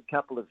 missed a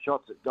couple of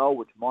shots at goal,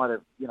 which might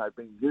have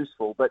been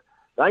useful. But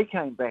they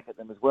came back at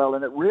them as well,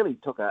 and it really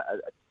took a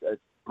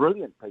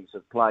brilliant piece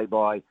of play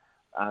by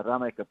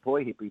Rameka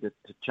Poihipi to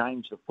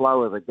change the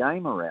flow of the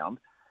game around.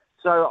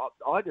 So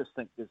I just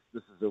think this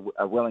is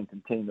a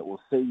Wellington team that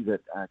will see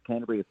that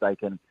Canterbury, if they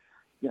can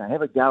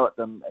have a go at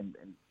them and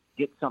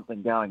get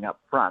something going up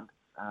front,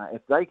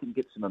 if they can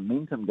get some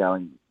momentum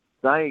going,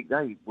 they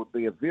would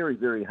be a very,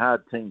 very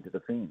hard team to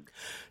defend.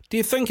 Do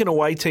you think, in a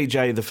way,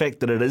 TJ, the fact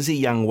that it is a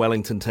young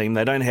Wellington team,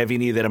 they don't have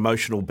any of that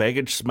emotional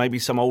baggage maybe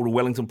some older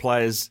Wellington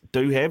players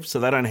do have, so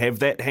they don't have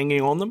that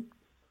hanging on them?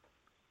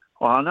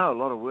 Well, I know a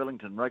lot of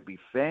Wellington rugby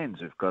fans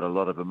who've got a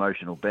lot of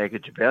emotional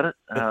baggage about it.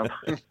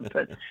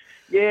 But,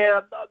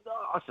 yeah,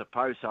 I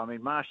suppose so. I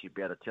mean, Marshy would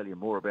be able to tell you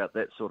more about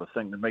that sort of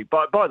thing than me.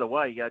 By the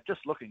way,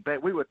 just looking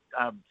back, we were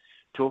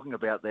talking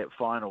about that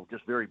final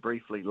just very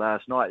briefly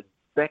last night.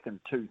 Back in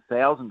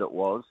 2000 it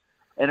was,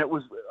 and it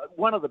was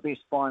one of the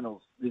best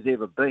finals there's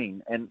ever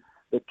been. And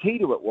the key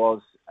to it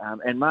was,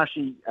 and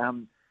Marshy,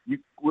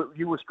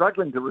 you were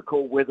struggling to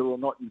recall whether or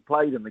not you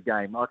played in the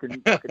game. I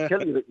can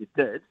tell you that you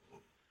did.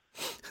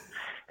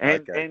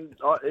 And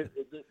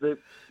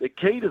the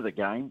key to the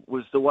game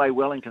was the way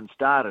Wellington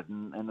started,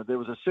 and there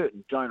was a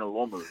certain Jonah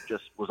Lomu who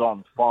just was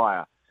on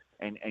fire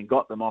and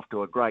got them off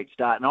to a great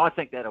start. And I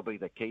think that'll be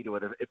the key to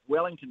it. If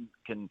Wellington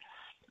can,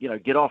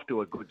 get off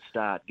to a good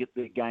start, get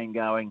their game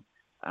going,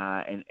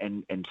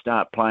 and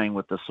start playing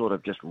with the sort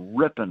of just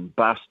rip and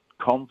bust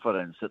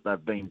confidence that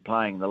they've been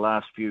playing the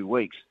last few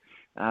weeks,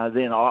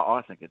 then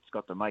I think it's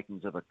got the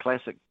makings of a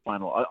classic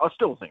final. I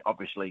still think,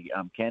 obviously,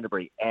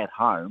 Canterbury at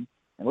home,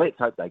 and let's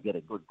hope they get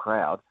a good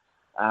crowd.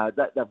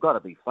 They've got to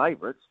be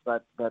favourites,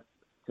 but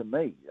to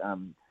me,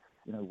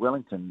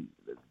 Wellington,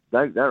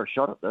 they're a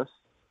shot at this.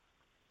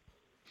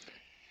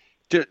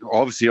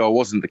 Obviously, I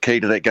wasn't the key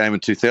to that game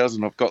in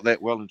 2000. I've got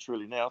that well and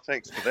truly now.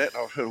 Thanks for that.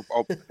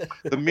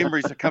 The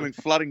memories are coming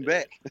flooding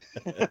back.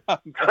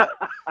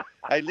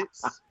 Hey,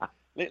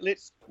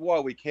 let's,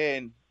 while we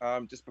can,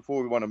 just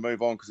before we want to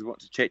move on, because we want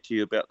to chat to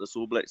you about this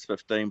All Blacks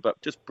 15,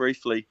 but just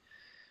briefly,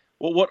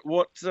 what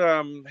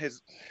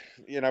has,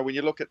 when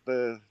you look at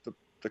the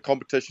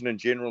competition in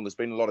general, there's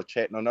been a lot of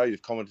chat, and I know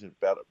you've commented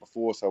about it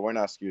before, so I won't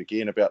ask you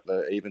again about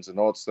the evens and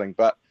odds thing,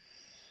 but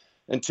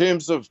in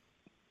terms of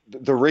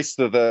the rest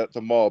of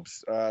the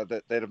mobs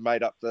that have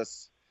made up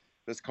this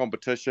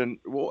competition,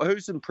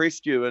 who's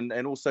impressed you?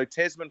 And also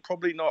Tasman,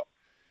 probably not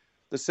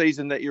the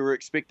season that you were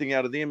expecting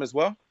out of them as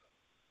well?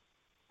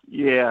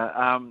 Yeah,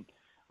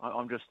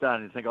 I'm just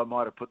starting to think I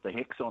might have put the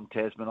hex on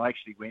Tasman. I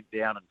actually went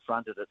down and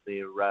fronted at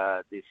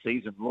their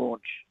season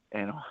launch,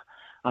 and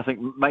I think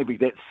maybe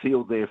that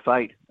sealed their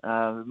fate.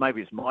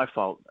 Maybe it's my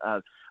fault.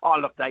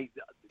 Look, they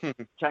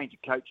changed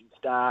the coaching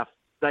staff.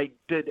 They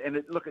did, and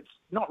it's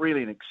not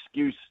really an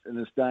excuse in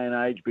this day and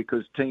age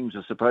because teams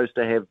are supposed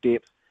to have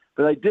depth,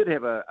 but they did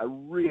have a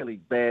really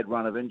bad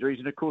run of injuries,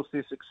 and of course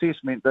their success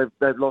meant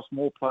they've lost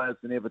more players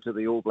than ever to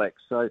the All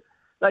Blacks. So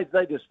they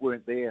just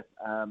weren't there.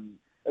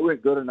 They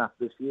weren't good enough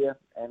this year,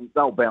 and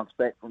they'll bounce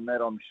back from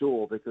that, I'm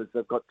sure, because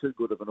they've got too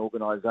good of an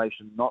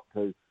organisation not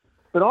to.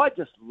 But I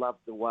just love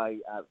the way,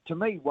 to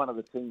me, one of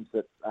the teams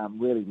that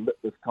really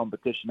lit this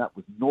competition up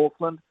was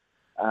Northland.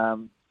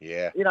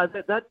 Yeah.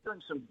 They're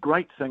doing some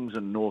great things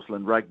in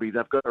Northland Rugby.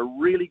 They've got a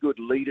really good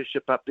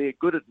leadership up there,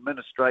 good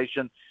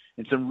administration,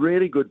 and some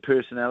really good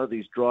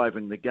personalities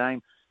driving the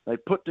game. They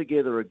put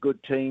together a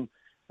good team,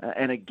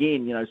 and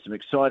again, some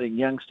exciting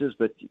youngsters,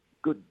 but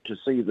good to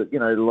see that, the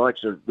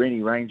likes of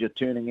Rennie Ranger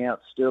turning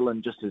out still,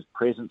 and just his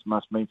presence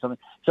must mean something.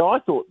 So I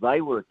thought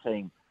they were a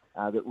team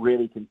that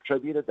really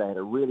contributed. They had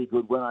a really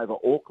good win over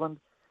Auckland.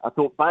 I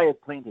thought Bay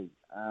of Plenty,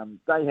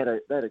 they had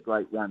a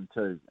great run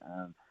too.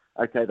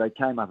 Okay, they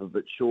came up a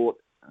bit short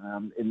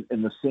in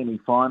the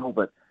semi-final,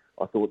 but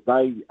I thought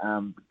they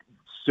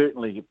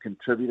certainly have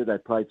contributed. They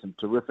played some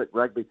terrific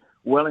rugby.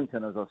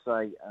 Wellington, as I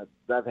say,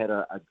 they've had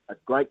a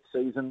great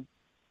season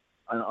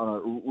on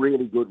a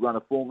really good run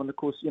of form. And, of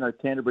course,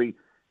 Canterbury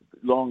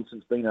long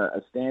since been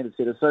a standard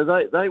setter. So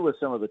they were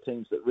some of the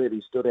teams that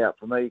really stood out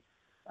for me.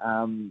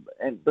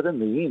 But in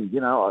the end,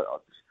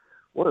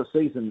 what a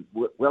season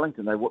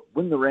Wellington. They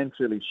win the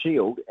Ranfurly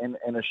Shield and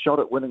a shot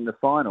at winning the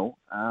final.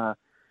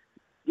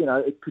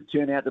 It could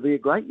turn out to be a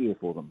great year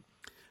for them.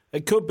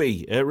 It could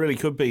be. It really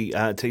could be,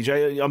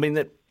 TJ. I mean,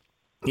 that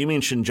you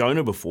mentioned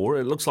Jonah before.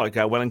 It looks like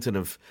Wellington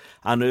have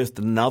unearthed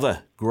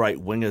another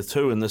great winger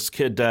too, and this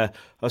kid,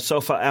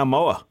 Asofa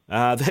Almoa.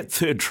 That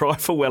third try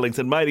for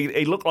Wellington, mate,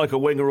 he looked like a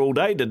winger all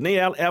day, didn't he?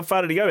 How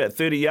far did he go? About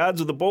 30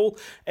 yards with the ball?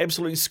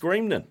 Absolutely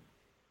screamed in.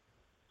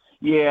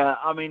 Yeah,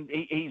 I mean,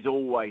 he's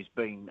always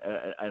been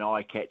an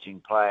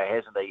eye-catching player,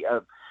 hasn't he?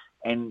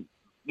 And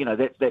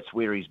that's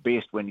where he's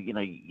best, when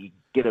you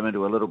get him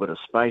into a little bit of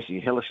space.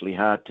 He's hellishly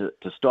hard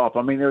to stop.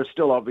 I mean, there are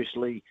still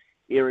obviously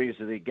areas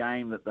of their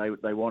game that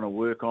they want to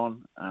work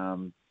on,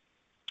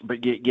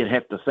 but you'd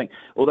have to think.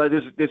 Although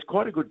there's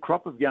quite a good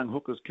crop of young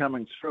hookers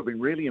coming through. I've been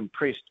really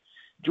impressed.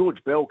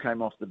 George Bell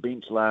came off the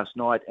bench last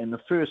night, and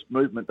the first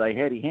movement they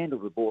had, he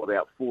handled the ball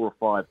about 4 or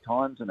 5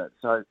 times in it.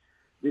 So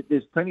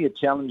there's plenty of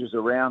challenges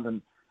around,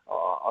 and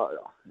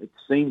it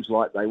seems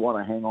like they want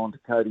to hang on to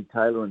Cody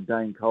Taylor and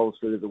Dane Coles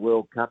through to the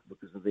World Cup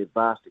because of their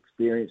vast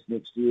experience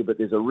next year. But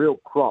there's a real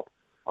crop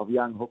of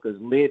young hookers,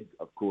 led,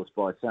 of course,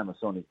 by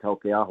Samasoni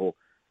Taukeiaho,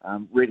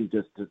 ready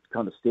just to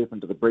kind of step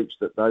into the breach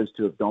that those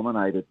two have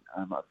dominated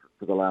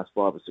for the last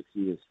 5 or 6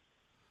 years.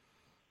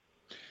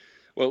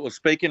 Well,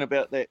 speaking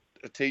about that,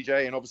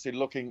 TJ, and obviously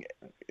looking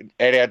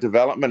at our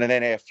development and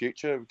then our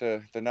future,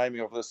 the naming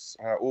of this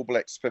All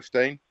Blacks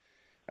 15,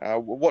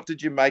 what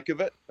did you make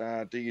of it?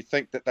 Do you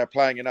think that they're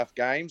playing enough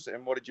games?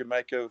 And what did you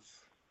make of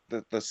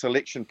the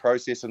selection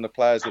process and the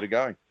players that are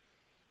going?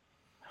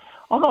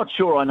 I'm not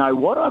sure I know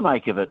what I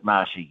make of it,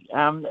 Marshy.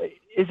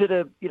 Is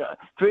it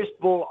first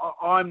of all,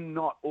 I'm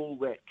not all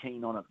that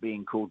keen on it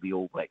being called the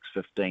All Blacks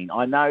 15.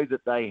 I know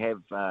that they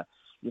have,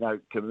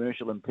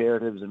 commercial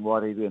imperatives and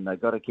whatever, and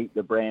they've got to keep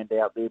the brand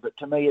out there. But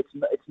to me,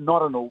 it's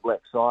not an All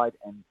Black side,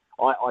 and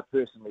I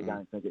personally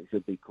don't think it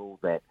should be called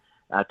that.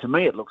 To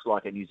me, it looks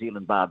like a New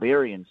Zealand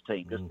Barbarians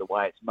team, just the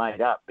way it's made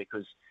up,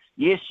 because,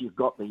 yes, you've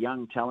got the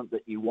young talent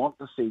that you want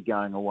to see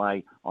going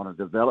away on a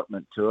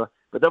development tour,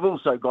 but they've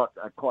also got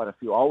quite a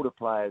few older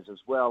players as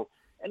well.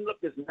 And,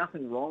 look, there's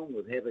nothing wrong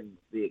with having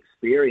the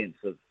experience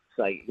of,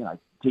 say,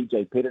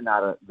 TJ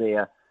Perenara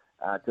there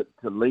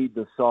to lead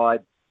the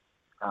side,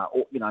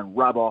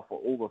 rub off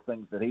all the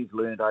things that he's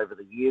learned over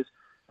the years.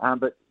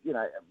 But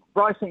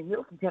Bryce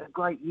Nielsen's had a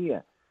great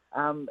year.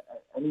 And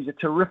he's a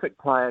terrific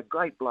player,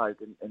 great bloke,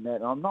 and that.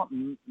 And I'm not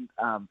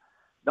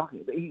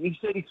knocking. He's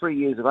 33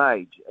 years of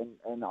age,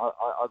 and I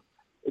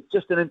it's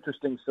just an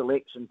interesting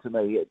selection to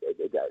me.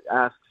 It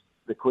asks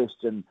the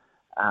question,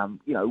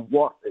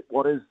 what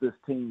is this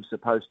team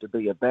supposed to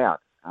be about?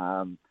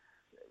 I'm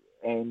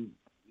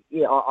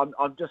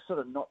just sort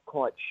of not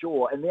quite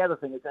sure. And the other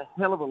thing, it's a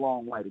hell of a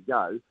long way to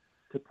go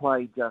to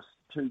play just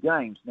 2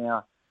 games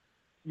now.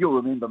 You'll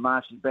remember,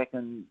 Marshy,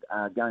 going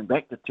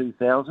back to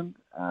 2000,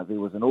 there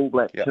was an All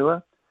Black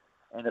tour,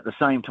 And at the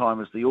same time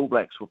as the All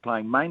Blacks were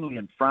playing mainly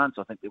in France,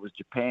 I think there was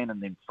Japan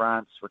and then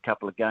France for a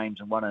couple of games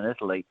and one in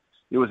Italy,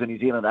 there was a New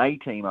Zealand A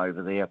team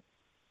over there.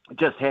 It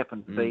just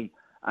happened to be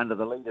under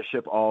the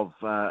leadership of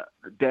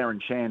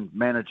Darren Shand,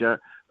 manager,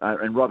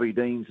 and Robbie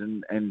Deans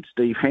and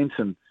Steve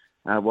Hansen,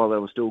 while they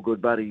were still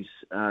good buddies,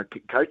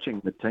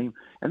 coaching the team.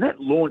 And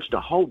that launched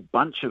a whole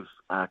bunch of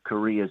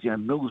careers,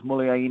 Mills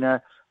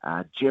Muliaina,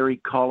 Jerry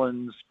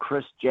Collins,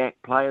 Chris Jack,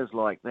 players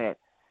like that.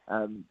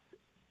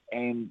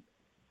 And,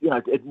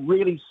 it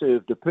really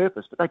served a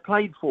purpose. But they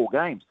played 4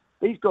 games.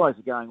 These guys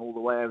are going all the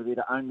way over there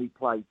to only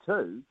play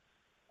 2.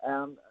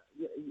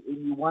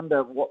 You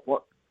wonder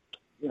what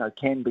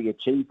can be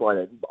achieved by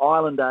that.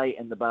 Island A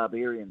and the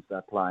Barbarians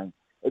they're playing.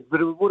 But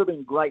it would have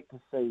been great to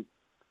see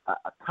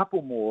a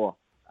couple more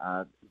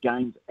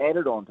games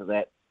added onto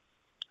that.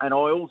 And I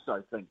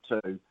also think,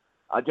 too,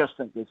 I just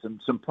think there's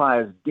some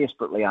players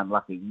desperately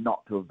unlucky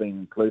not to have been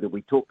included.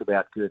 We talked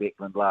about Kurt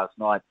Eklund last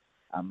night.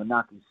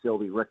 Manaki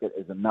Selby Rickett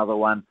is another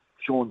one.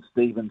 Sean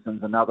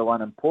Stevenson's another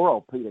one. And poor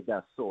old Peter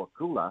Gus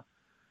Soakula,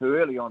 who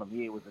early on in the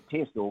year was a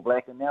Test All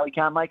Black, and now he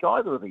can't make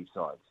either of these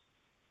sides.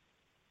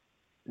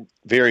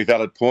 Very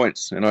valid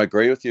points, and I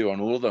agree with you on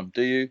all of them.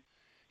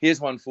 Here's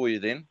one for you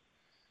then.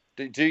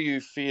 Do you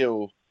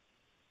feel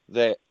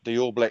that the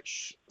All Black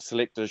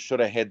selectors should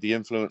have had the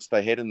influence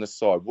they had in this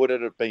side? Would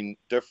it have been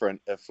different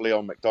if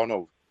Leon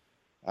McDonald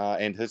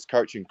and his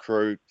coaching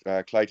crew,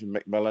 Clayton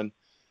McMillan,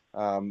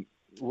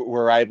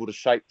 were able to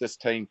shape this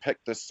team, pick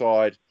this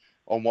side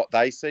on what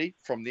they see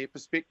from their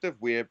perspective,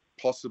 where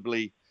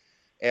possibly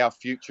our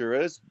future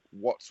is,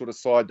 what sort of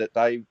side that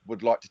they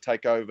would like to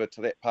take over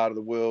to that part of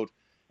the world,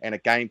 and a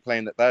game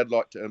plan that they'd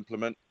like to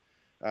implement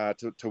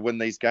to win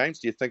these games?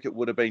 Do you think it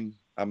would have been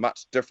a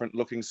much different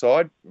looking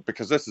side?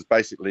 Because this is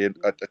basically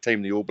a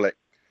team the All Black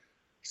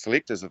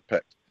selectors have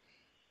picked,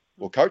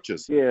 or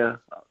coaches. Yeah,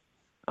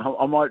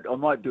 I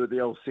might do the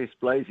old Cess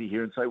Blasey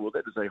here and say, well,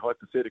 that is a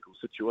hypothetical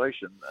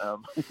situation.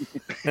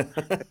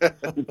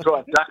 Try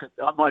and duck it.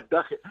 I might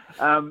duck it.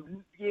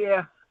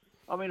 Yeah,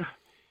 I mean,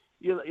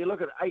 you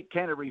look at 8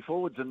 Canterbury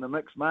forwards in the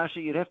mix,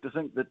 Marshy. You'd have to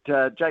think that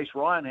Jace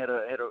Ryan had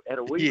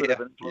a wee bit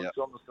of influence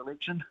on the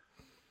selection.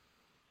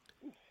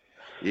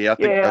 Yeah,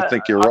 I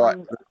think you're right.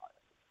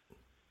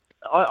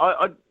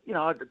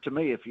 To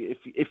me,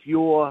 if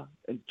you're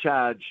in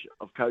charge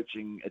of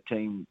coaching a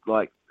team,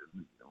 like,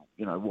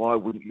 why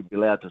wouldn't you be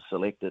allowed to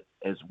select it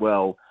as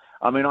well?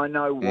 I mean, I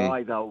know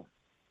why they'll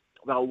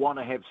want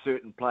to have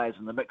certain players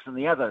in the mix, and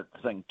the other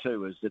thing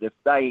too is that if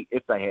they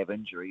have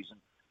injuries, and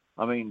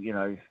I mean,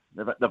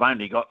 they've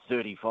only got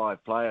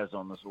 35 players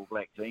on this All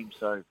Black team,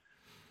 so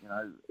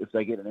if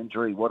they get an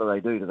injury, what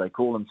do? Do they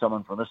call in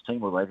someone from this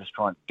team, or they just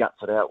try and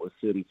guts it out with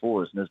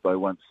 34, as Nisbo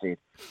once said?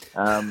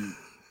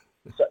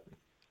 So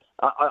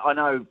I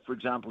know, for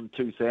example, in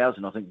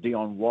 2000, I think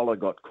Dion Waller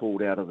got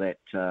called out of that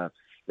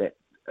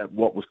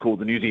what was called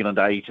the New Zealand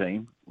A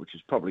team, which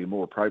is probably a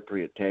more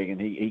appropriate tag, and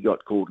he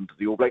got called into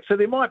the All Blacks. So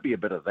there might be a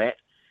bit of that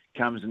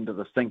comes into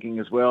the thinking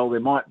as well. There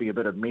might be a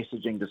bit of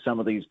messaging to some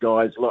of these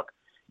guys. Look,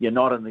 you're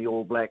not in the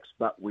All Blacks,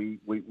 but we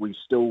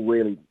still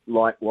really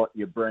like what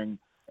you bring,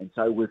 and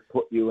so we've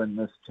put you in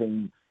this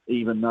team,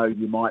 even though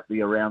you might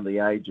be around the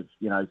age of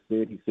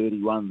 30,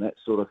 31, that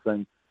sort of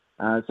thing.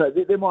 So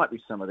there might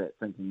be some of that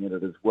thinking in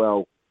it as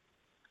well.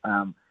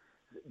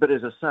 But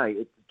as I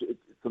say,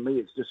 for me,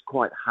 it's just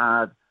quite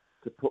hard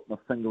to put my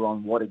finger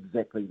on what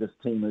exactly this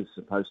team is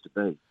supposed to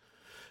be.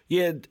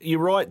 Yeah, you're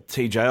right,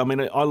 TJ. I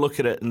mean, I look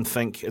at it and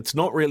think it's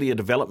not really a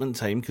development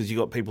team because you've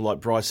got people like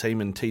Bryce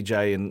Heeman,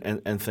 TJ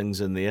and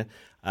things in there.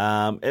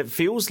 It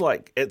feels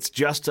like it's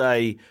just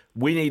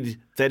we need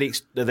that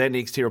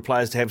exterior of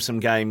players to have some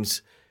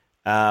games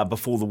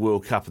before the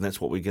World Cup, and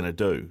that's what we're going to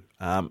do.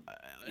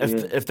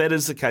 If that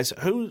is the case,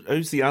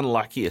 who's the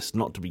unluckiest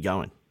not to be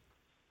going?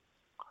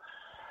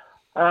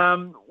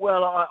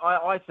 Well,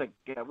 I think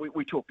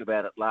we talked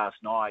about it last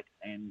night,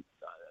 and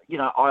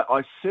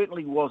I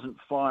certainly wasn't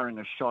firing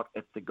a shot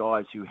at the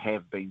guys who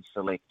have been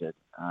selected,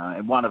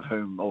 and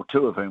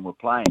two of whom were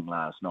playing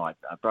last night,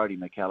 Brodie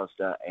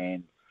McAllister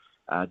and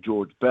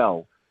George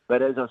Bell.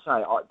 But as I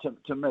say,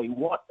 to me,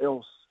 what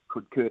else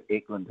could Kurt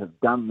Eklund have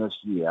done this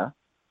year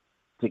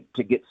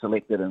to get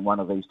selected in one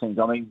of these teams?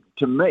 I mean,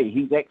 to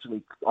me,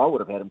 I would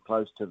have had him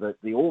close to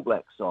the All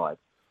Black side.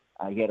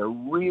 He had a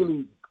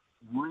really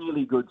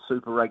good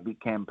Super Rugby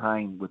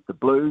campaign with the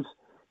Blues.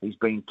 He's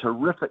been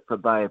terrific for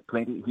Bay of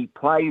Plenty. He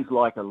plays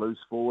like a loose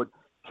forward,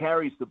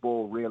 carries the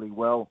ball really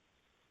well.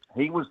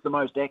 He was the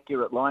most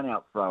accurate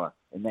line-out thrower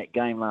in that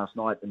game last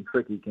night in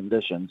tricky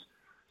conditions.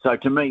 So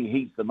to me,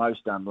 he's the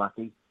most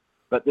unlucky.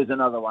 But there's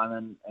another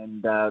one,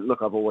 and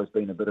look, I've always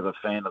been a bit of a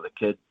fan of the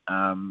kid,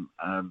 and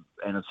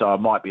so I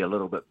might be a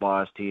little bit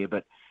biased here,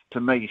 but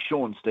to me,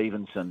 Sean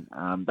Stevenson,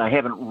 they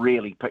haven't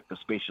really picked a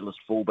specialist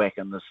fullback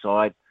in this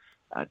side.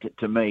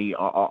 To me,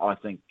 I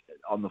think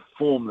on the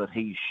form that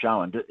he's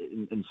shown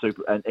in the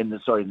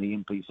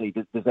NPC,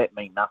 does that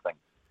mean nothing?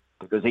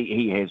 Because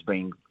he has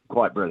been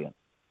quite brilliant.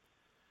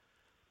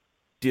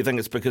 Do you think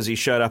it's because he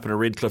showed up in a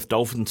Redcliffe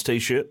Dolphins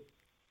t-shirt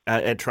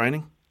at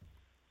training?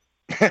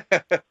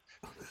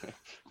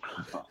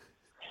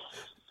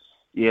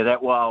 Yeah,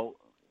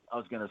 I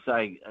was going to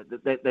say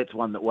that's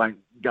one that won't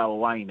go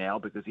away now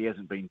because he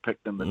hasn't been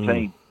picked in the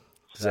team.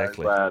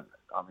 Exactly. So,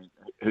 I mean,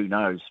 who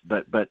knows?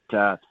 But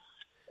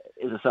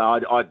as I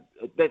say,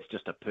 that's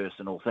just a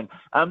personal thing.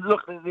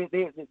 Look,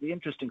 the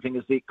interesting thing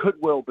is there could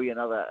well be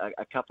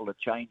a couple of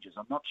changes.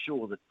 I'm not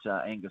sure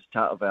that Angus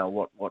Tartavale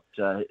what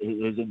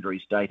his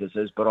injury status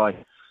is, but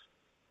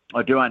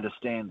I do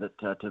understand that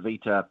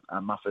Tavita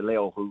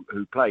Mafileo,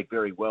 who played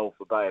very well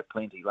for Bay of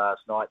Plenty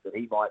last night, that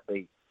he might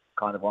be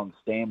kind of on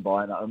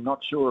standby. And I'm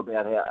not sure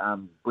about how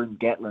Bryn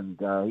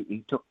Gatland,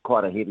 he took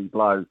quite a heavy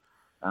blow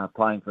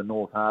playing for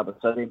North Harbour.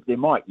 So there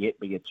might yet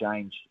be a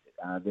change.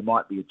 There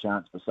might be a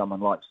chance for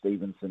someone like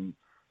Stevenson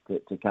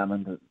to come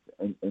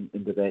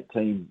into that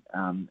team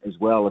as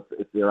well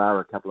if there are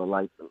a couple of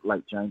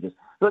late changes.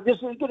 But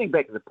just getting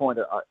back to the point,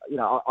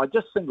 I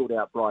just singled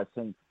out Bryce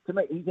Heem. To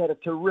me, he's had a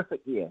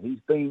terrific year. He's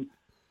been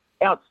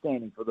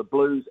outstanding for the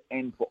Blues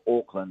and for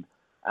Auckland.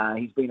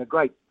 He's been a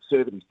great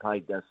servant. He's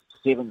played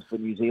sevens for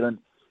New Zealand.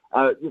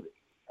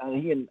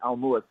 He and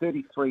Almua,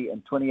 33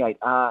 and 28,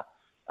 are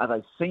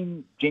they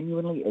seen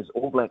genuinely as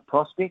All Black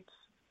prospects,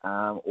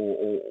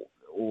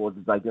 or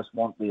do they just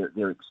want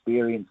their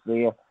experience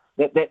there?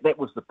 That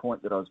was the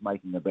point that I was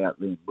making about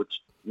them, which,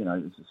 as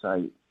I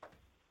say,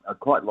 I'd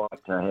quite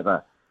like to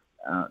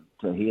have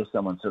to hear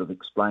someone sort of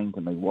explain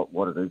to me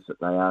what it is that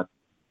they are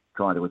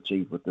trying to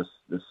achieve with this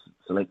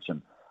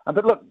selection.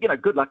 But look,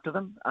 good luck to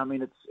them. I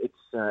mean,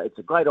 it's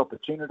a great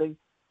opportunity,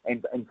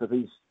 and for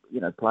these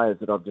players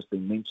that I've just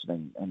been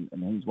mentioning, and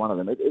he's one of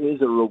them. It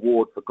is a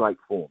reward for great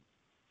form.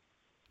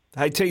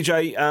 Hey,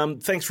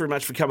 TJ, thanks very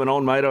much for coming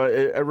on, mate.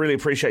 I really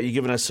appreciate you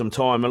giving us some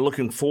time. I'm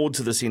looking forward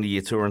to this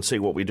end-of-year tour and see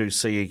what we do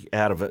see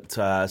out of it.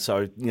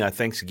 So,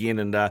 thanks again.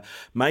 And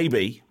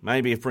maybe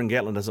if Bryn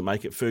Gatland doesn't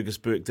make it, Fergus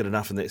Burke did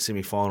enough in that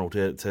semi-final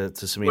to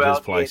cement his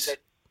place.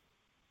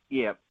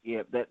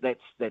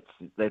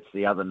 That's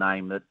the other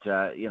name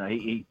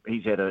that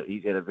he's had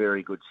a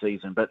very good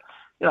season. But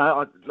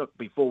look,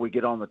 before we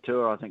get on the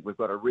tour, I think we've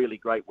got a really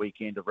great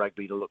weekend of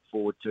rugby to look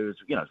forward to,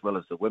 as well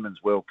as the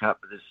Women's World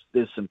Cup.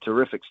 There's some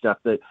terrific stuff.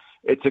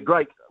 It's a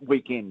great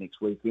weekend next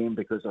weekend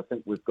because I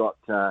think we've got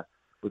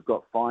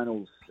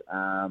finals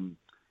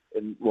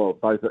in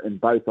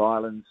both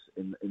islands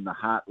in the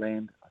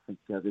heartland. I think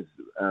there's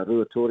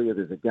Ruatoria.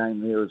 There's a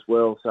game there as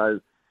well.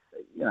 So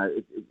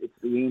it's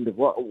the end of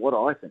what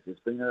I think has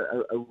been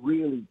a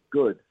really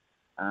good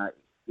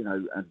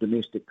a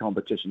domestic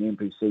competition,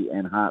 NPC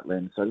and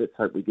Heartland. So let's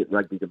hope we get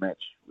rugby to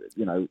match,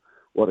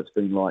 what it's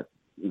been like,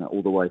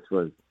 all the way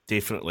through.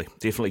 Definitely.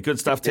 Good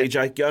stuff,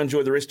 TJ. Go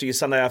enjoy the rest of your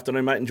Sunday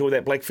afternoon, mate. Enjoy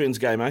that Black Ferns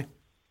game, eh?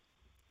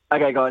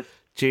 Okay, guys.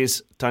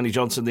 Cheers. Tony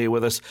Johnson there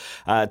with us,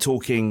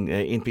 talking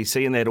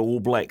NPC and that All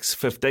Blacks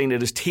 15.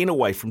 It is 10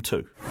 away from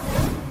 2.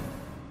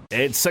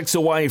 It's 6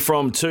 away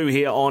from 2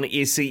 here on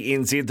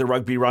SENZ, the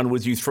Rugby Run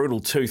with you through till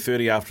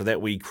 2:30. After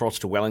that, we cross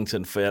to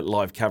Wellington for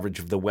live coverage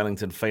of the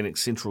Wellington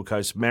Phoenix Central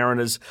Coast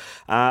Mariners.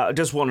 I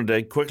just wanted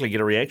to quickly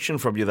get a reaction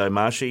from you, though,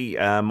 Marshy.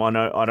 I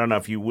don't know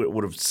if you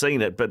would have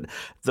seen it, but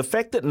the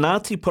fact that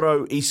Ngāti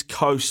Porou East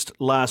Coast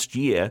last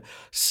year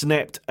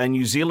snapped a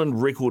New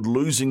Zealand record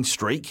losing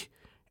streak,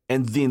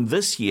 and then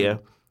this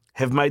year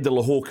have made the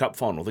Lahore Cup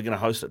final. They're going to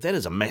host it. That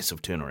is a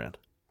massive turnaround.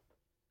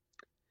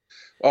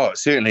 Oh, it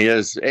certainly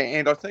is.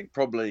 And I think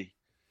probably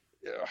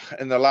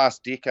in the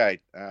last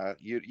decade,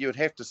 you'd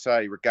have to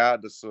say,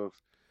 regardless of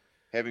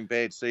having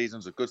bad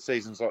seasons or good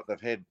seasons like they've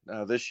had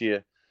this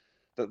year,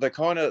 that they're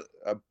kind of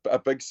a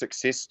big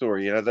success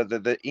story.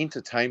 The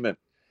entertainment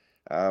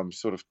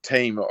sort of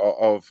team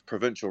of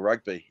provincial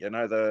rugby.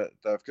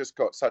 They've just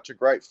got such a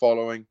great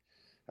following.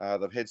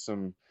 They've had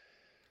some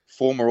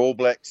former All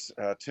Blacks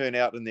turn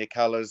out in their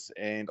colours.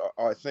 And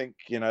I think,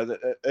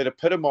 that it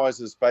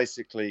epitomises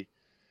basically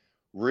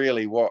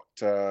really what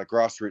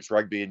grassroots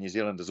rugby in New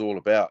Zealand is all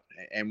about.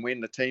 And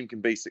when the team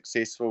can be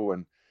successful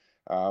and,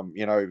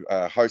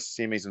 host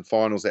semis and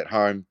finals at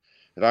home,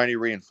 it only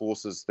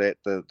reinforces that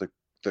the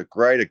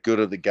greater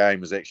good of the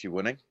game is actually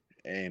winning.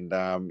 And,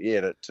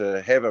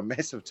 to have a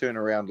massive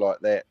turnaround like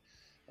that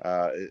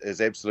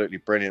is absolutely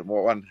brilliant.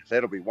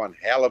 That'll be one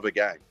hell of a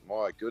game.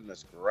 My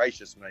goodness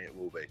gracious me, it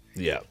will be.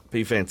 Yeah,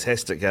 be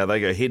fantastic. They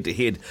go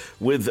head-to-head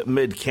with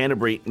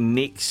Mid-Canterbury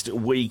next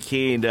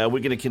weekend. We're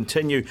going to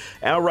continue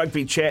our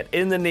rugby chat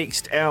in the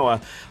next hour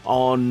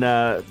on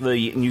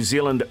the New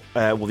Zealand,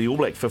 the All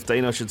Black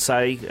 15, I should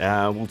say.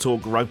 We'll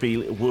talk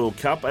Rugby World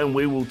Cup, and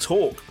we will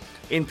talk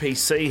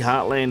NPC,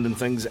 Heartland and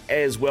things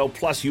as well,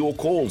 plus your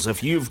calls.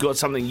 If you've got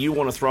something you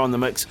want to throw in the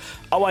mix,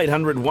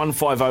 0800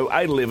 150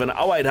 811,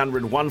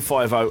 0800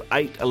 150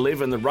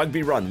 811, the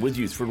Rugby Run with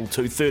you through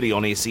till 2:30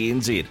 on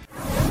SENZ.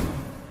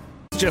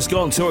 It's just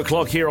gone 2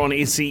 o'clock here on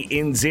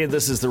SENZ.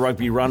 This is the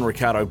Rugby Run.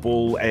 Ricardo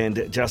Ball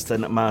and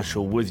Justin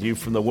Marshall with you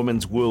from the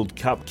Women's World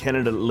Cup.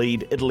 Canada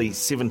lead Italy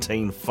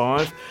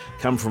 17-5,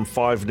 come from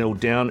 5-0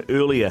 down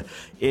earlier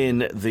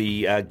in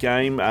the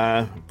game.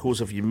 Of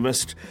course, if you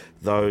missed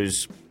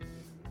those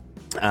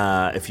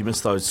If you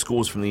missed those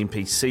scores from the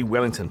NPC,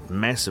 Wellington,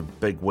 massive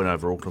big win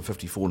over Auckland,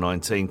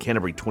 54-19.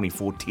 Canterbury,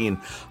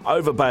 24-10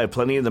 over Bay of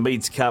Plenty. In the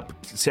Meads Cup,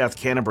 South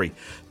Canterbury,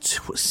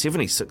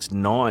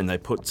 76-9. They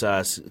put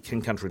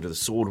King Country to the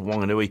sword.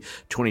 Wanganui,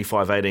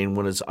 25-18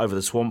 winners over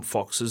the Swamp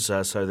Foxes,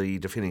 so the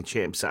defending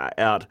champs are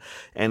out.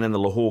 And in the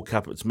Lahore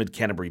Cup, it's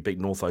Mid-Canterbury beat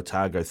North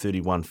Otago,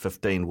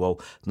 31-15.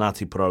 Well,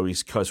 Ngāti Porou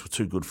East Coast were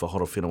too good for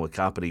Horowhenua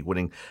Kapiti,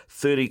 winning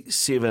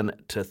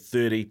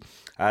 37-30.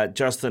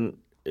 Justin,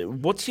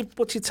 what's your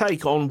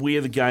take on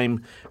where the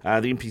game, the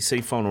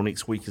NPC final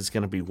next week, is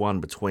going to be won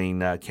between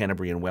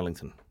Canterbury and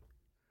Wellington?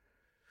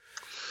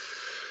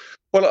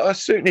 Well, I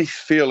certainly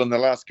feel in the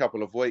last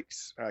couple of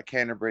weeks,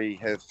 Canterbury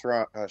have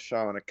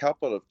shown a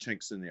couple of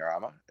chinks in their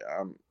armour,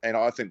 and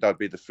I think they'd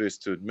be the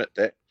first to admit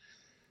that.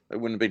 They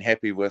wouldn't have been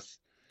happy with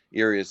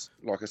areas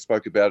like I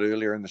spoke about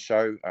earlier in the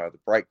show, the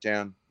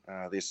breakdown,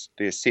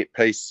 their set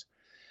piece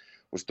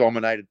was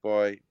dominated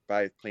by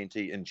Bay of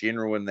Plenty in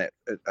general in that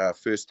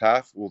first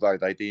half, although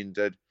they then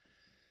did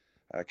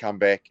come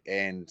back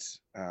and,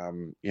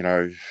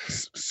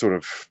 sort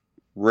of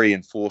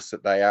reinforce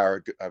that they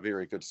are a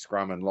very good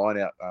scrum and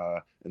line-out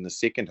in the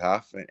second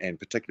half, and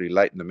particularly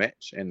late in the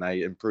match, and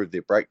they improved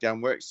their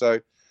breakdown work. So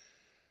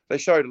they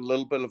showed a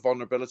little bit of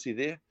vulnerability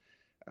there.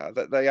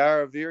 That they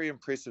are a very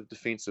impressive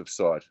defensive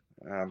side.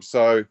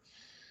 So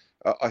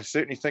I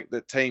certainly think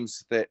that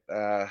teams that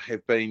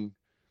have been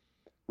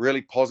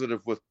really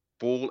positive with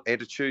ball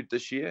attitude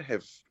this year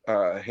have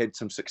had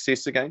some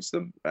success against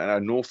them.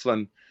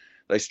 Northland,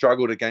 they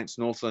struggled against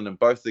Northland in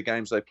both the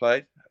games they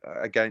played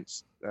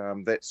against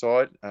that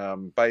side.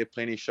 Bay of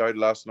Plenty showed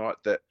last night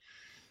that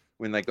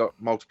when they got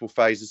multiple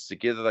phases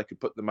together, they could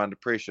put them under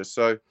pressure.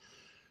 So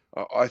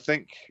I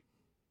think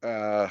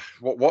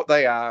what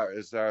they are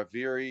is they're a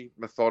very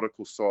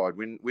methodical side.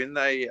 When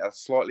they are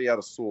slightly out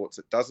of sorts,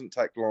 it doesn't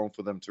take long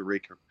for them to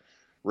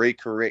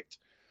recorrect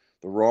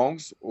the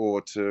wrongs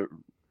or to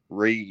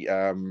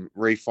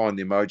refine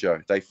their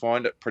mojo. They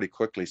find it pretty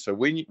quickly. So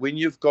when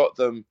you've got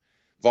them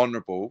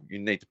vulnerable, you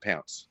need to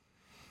pounce,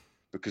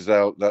 because they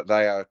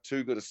are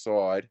too good a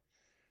side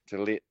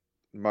to let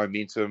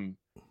momentum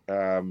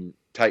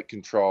take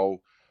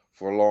control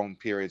for long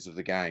periods of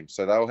the game.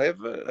 So they'll have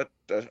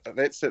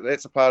that's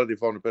a part of their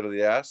vulnerability.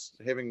 They are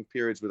having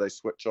periods where they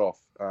switch off.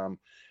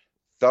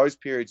 Those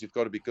periods, you've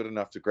got to be good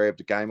enough to grab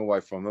the game away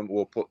from them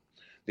or put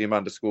them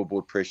under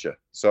scoreboard pressure.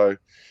 So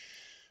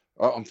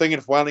I'm thinking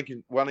if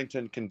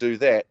Wellington can do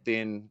that,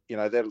 then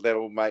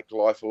that'll make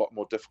life a lot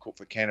more difficult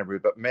for Canterbury.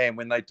 But man,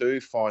 when they do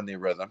find their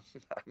rhythm,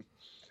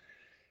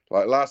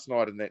 like last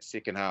night in that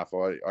second half,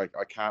 I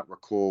can't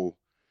recall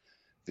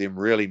them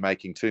really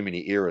making too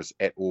many errors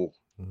at all.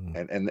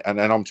 And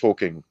I'm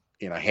talking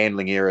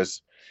handling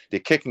errors. Their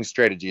kicking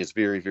strategy is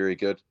very, very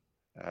good.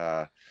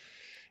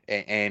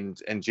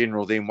 And in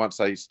general, then once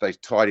they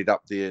tidied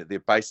up their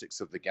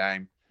basics of the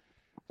game,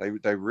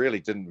 they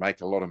really didn't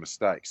make a lot of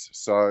mistakes.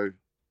 So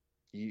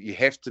you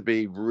have to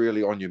be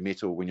really on your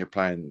mettle when you're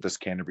playing this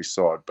Canterbury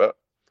side. But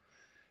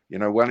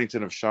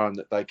Wellington have shown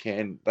that they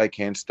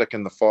can stick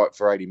in the fight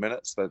for 80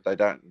 minutes. That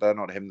they're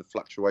not having the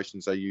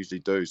fluctuations they usually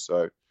do.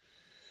 So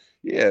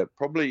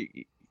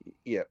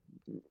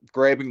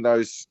grabbing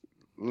those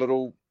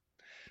little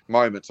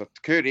moments.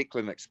 Kurt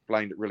Eklund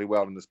explained it really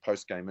well in this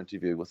post-game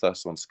interview with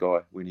us on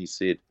Sky when he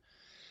said,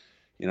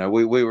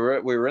 we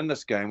were in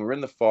this game, we were in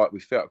the fight, we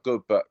felt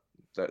good, but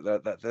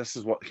this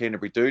is what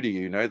Canterbury do to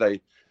you.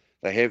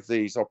 They have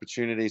these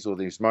opportunities or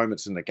these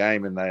moments in the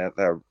game, and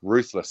they're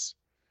ruthless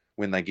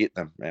when they get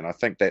them. And I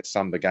think that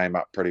summed the game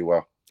up pretty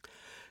well.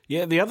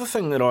 Yeah, the other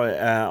thing that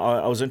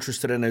I was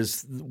interested in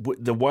is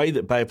the way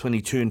that Bay of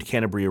Plenty turned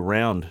Canterbury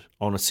around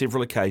on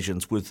several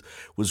occasions was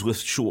with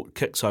short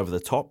kicks over the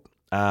top,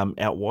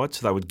 out wide.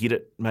 So they would get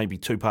it maybe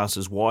two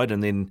passes wide,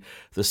 and then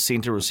the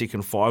centre or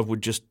second five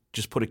would just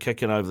put a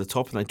kick in over the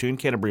top, and they turned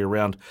Canterbury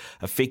around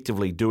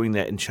effectively doing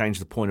that and changed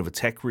the point of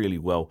attack really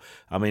well.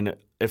 I mean,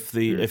 if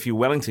you're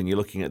Wellington, you're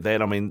looking at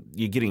that. I mean,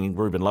 you're getting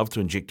Ruben Love to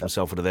inject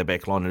himself into their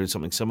back line and do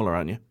something similar,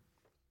 aren't you?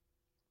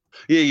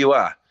 Yeah, you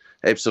are.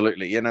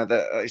 Absolutely.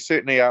 They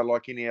certainly are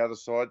like any other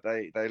side.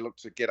 They look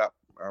to get up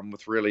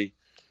with really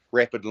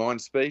rapid line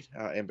speed,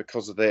 and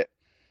because of that,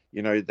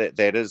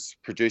 that is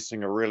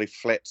producing a really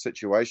flat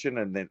situation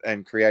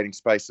and creating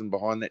space in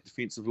behind that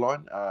defensive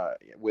line,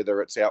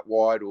 whether it's out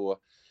wide or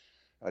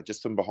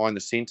just in behind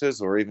the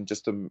centres, or even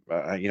just in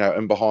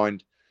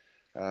behind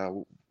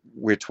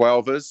where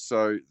 12 is.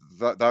 So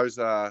those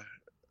are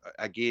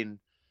again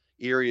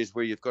areas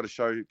where you've got to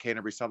show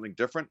Canterbury something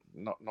different,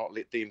 not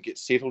let them get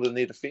settled in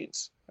their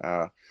defence.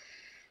 I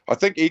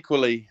think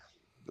equally,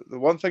 the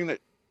one thing that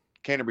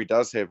Canterbury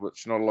does have,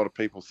 which not a lot of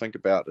people think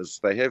about, is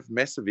they have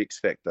massive X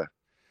factor.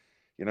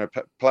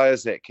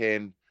 Players that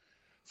can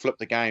flip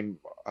the game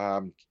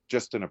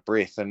just in a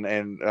breath. And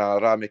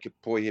Rameka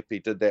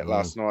Poihepi did that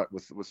last night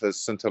with his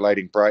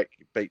scintillating break.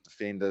 He beat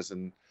defenders,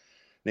 and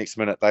next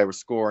minute they were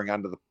scoring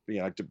under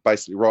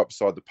basically right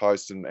beside the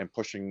post and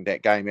pushing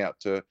that game out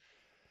to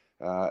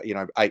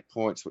 8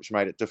 points, which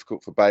made it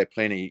difficult for Bay of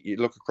Plenty. You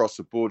look across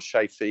the board,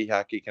 Shea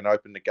Fihaki can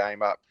open the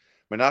game up.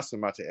 Manasa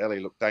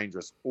Mataele looked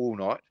dangerous all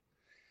night.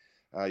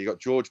 You got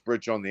George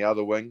Bridge on the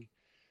other wing.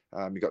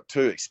 You got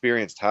two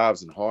experienced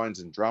halves in Hines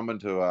and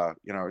Drummond, who are,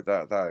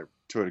 they're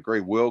to a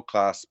degree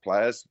world-class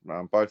players.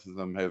 Both of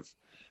them have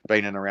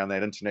been in around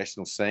that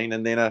international scene.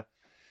 And then a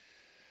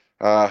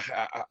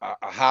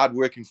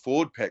hard-working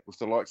forward pack with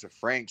the likes of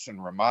Franks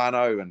and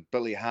Romano and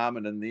Billy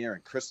Harmon in there,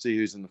 and Christie,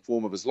 who's in the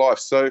form of his life.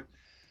 So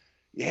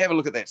you have a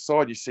look at that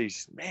side, you see,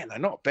 man, they're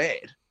not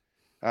bad.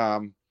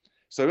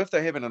 So if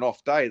they're having an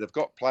off day, they've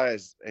got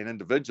players and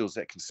individuals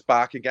that can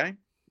spark a game,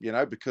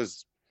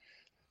 because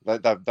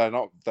they're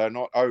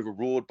not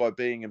overawed by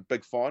being in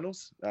big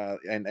finals,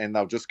 and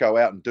they'll just go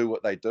out and do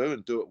what they do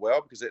and do it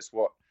well, because that's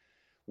what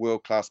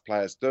world-class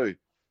players do.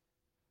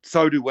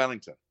 So do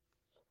Wellington.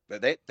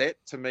 But that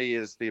to me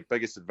is their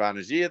biggest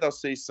advantage. Yeah, they'll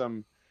see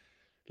some,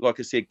 like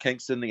I said,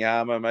 kinks in the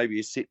armour, maybe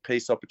a set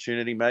piece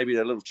opportunity, maybe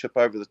a little chip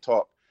over the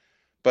top.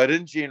 But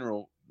in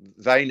general,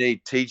 they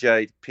need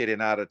TJ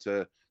Perenara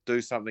to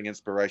do something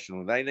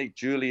inspirational. They need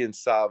Julian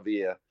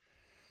Savia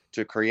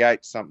to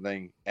create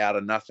something out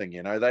of nothing.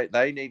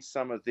 They need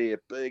some of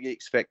their big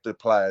X Factor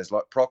players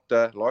like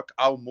Proctor, like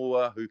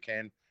Almua, who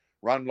can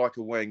run like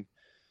a wing.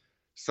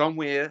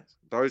 Somewhere,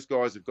 those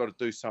guys have got to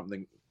do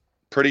something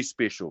pretty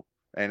special.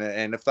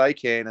 And if they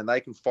can, and they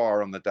can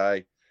fire on the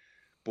day,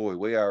 boy,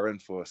 we are in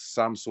for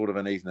some sort of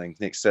an evening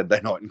next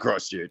Saturday night in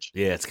Christchurch.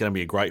 Yeah, it's going to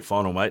be a great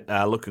final, mate.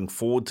 Looking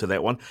forward to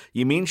that one.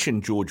 You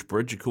mentioned George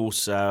Bridge. Of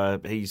course,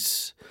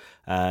 he's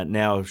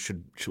now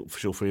should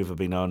forever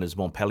be known as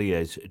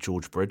Montpellier's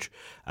George Bridge.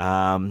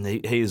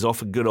 He is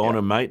offered good on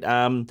him, mate.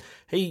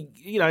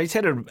 He's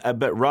had a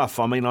bit rough.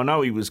 I mean, I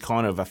know he was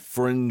kind of a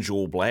fringe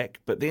All Black,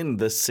 but then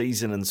this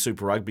season in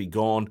Super Rugby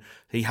gone,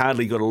 he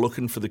hardly got a look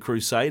in for the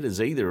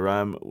Crusaders either.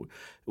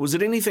 Was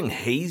it anything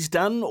he's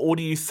done, or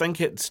do you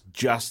think it's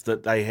just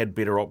that they had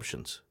better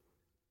options?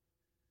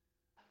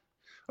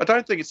 I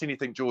don't think it's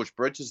anything George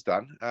Bridge has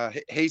done.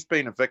 He's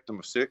been a victim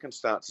of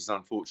circumstances,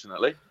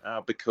 unfortunately,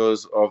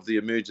 because of the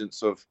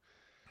emergence of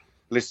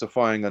Lester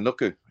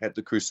Whainganuku at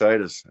the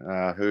Crusaders,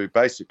 who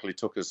basically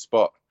took his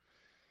spot.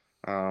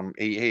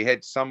 He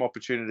had some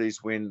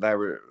opportunities when they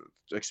were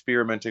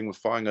experimenting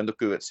with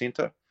Whainganuku at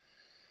centre,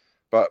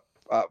 but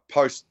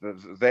post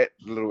that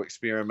little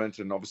experiment,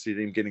 and obviously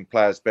them getting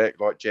players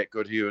back like Jack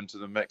Goodhue into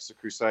the mix, the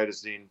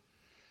Crusaders then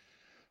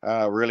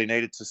really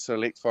needed to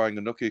select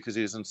Whainganuku because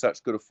he was in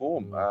such good a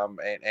form.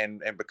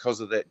 And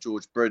because of that,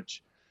 George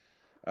Bridge,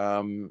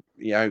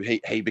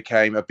 he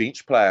became a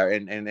bench player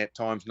and at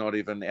times not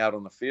even out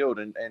on the field.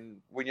 And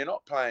when you're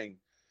not playing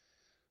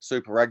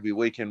Super Rugby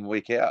week in,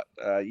 week out,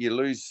 you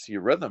lose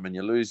your rhythm and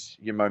you lose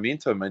your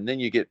momentum, and then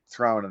you get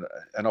thrown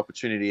an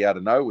opportunity out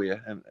of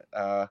nowhere.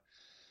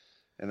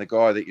 And the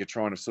guy that you're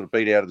trying to sort of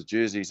beat out of the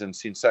jerseys in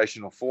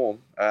sensational form,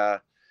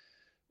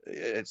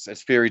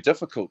 it's very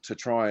difficult to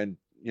try and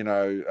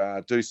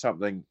do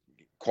something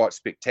quite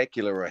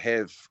spectacular or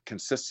have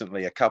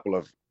consistently a couple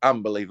of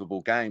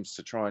unbelievable games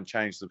to try and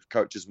change the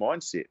coach's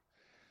mindset,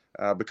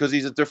 because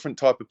he's a different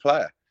type of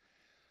player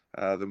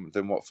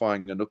than what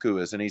Whainganuku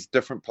is, and he's a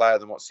different player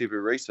than what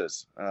Sevu Reece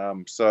is.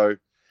 So,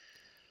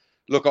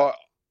 look,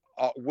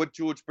 would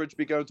George Bridge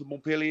be going to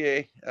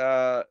Montpellier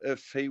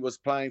if he was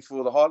playing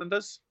for the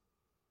Highlanders?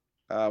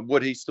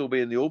 Would he still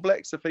be in the All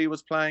Blacks if he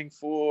was playing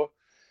for,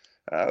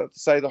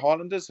 say, the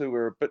Highlanders, who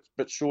were a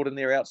bit short in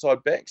their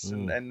outside backs,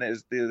 and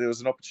there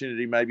was an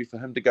opportunity maybe for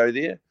him to go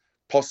there?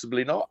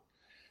 Possibly not.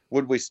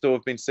 Would we still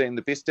have been seeing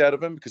the best out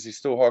of him because he's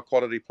still a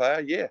high-quality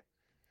player? Yeah.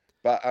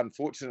 But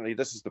unfortunately,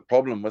 this is the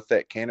problem with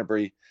that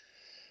Canterbury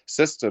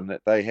system,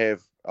 that they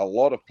have a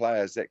lot of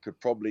players that could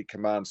probably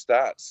command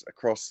starts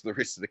across the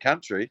rest of the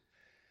country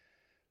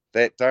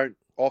that don't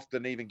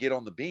often even get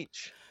on the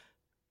bench.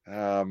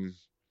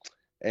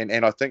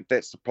 And I think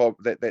that's the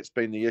problem. That's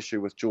been the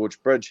issue with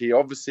George Bridge. He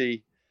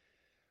obviously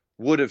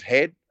would have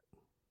had,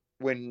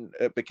 when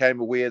it became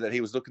aware that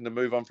he was looking to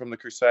move on from the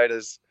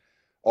Crusaders,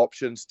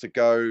 options to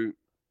go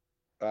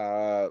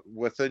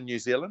within New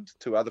Zealand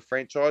to other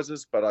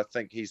franchises. But I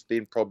think he's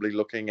then probably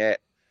looking at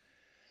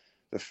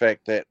the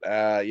fact that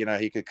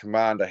he could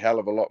command a hell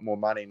of a lot more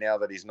money now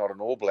that he's not an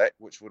All Black,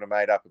 which would have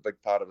made up a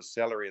big part of his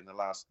salary in the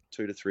last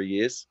 2 to 3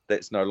 years.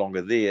 That's no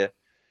longer there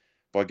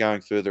by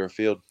going further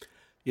afield.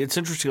 Yeah, it's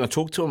interesting. I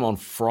talked to him on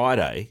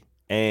Friday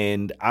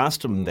and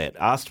asked him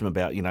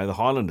about, the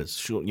Highlanders.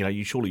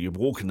 Surely you'd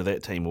walk into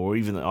that team, or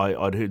even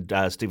I'd heard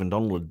Stephen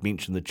Donald had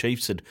mentioned the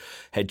Chiefs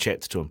had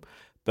chats to him.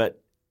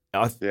 But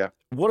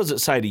what does it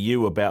say to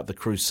you about the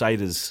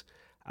Crusaders'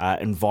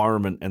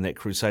 environment and that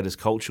Crusaders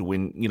culture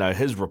when,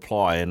 his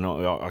reply, and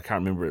I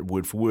can't remember it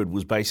word for word,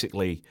 was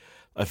basically,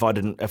 if I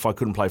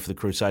couldn't play for the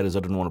Crusaders, I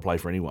didn't want to play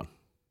for anyone.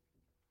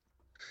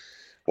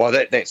 Well,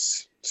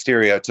 that's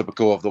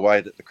stereotypical of the way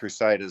that the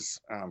Crusaders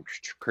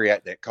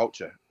create that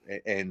culture.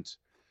 And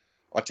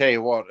I tell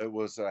you what, it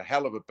was a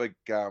hell of a big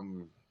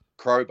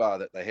crowbar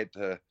that they had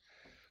to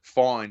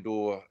find,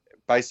 or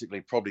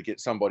basically probably get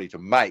somebody to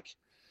make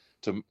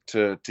to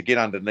get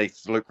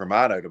underneath Luke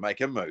Romano to make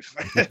him move.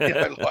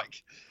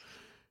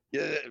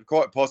 Yeah,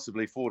 quite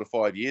possibly 4 to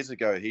 5 years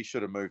ago, he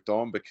should have moved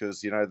on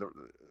because,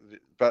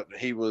 but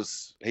he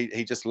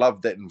just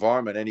loved that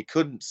environment and he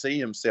couldn't see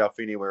himself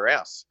anywhere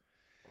else.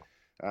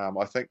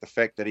 I think the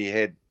fact that he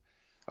had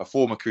a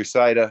former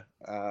Crusader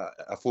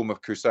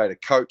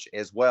coach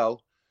as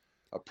well,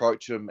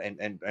 approach him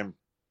and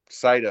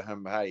say to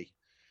him, hey,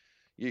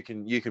 you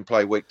can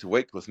play week to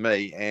week with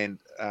me, and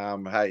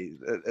hey,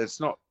 it's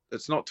not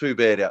too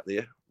bad out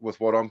there with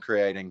what I'm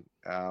creating.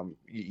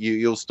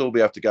 You'll still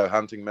be able to go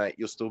hunting, mate.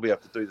 You'll still be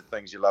able to do the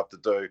things you love to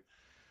do,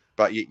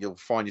 but you'll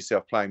find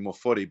yourself playing more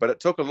footy. But it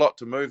took a lot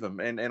to move him,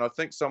 and I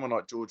think someone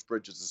like George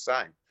Bridge is the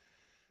same.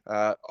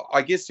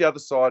 I guess the other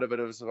side of it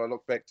is, if I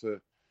look back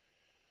to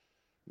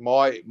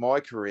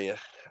my career,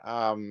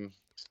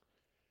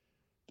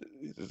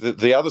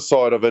 the other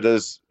side of it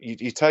is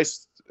you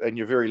taste, and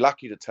you're very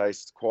lucky to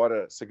taste quite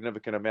a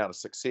significant amount of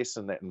success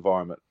in that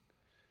environment.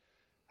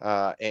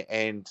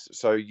 And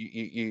so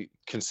you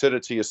consider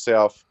to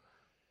yourself,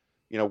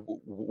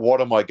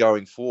 what am I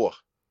going for?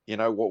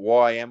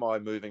 Why am I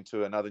moving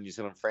to another New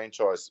Zealand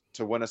franchise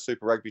to win a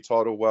Super Rugby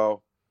title?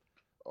 Well,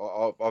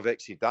 I've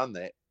actually done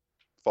that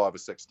 5 or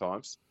 6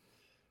 times.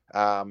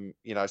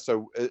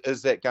 So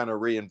is that going to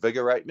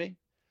reinvigorate me?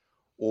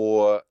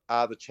 Or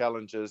are the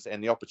challenges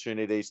and the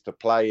opportunities to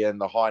play in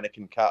the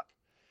Heineken Cup,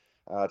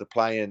 to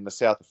play in the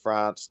south of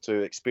France,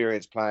 to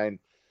experience playing,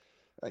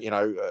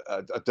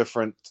 a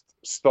different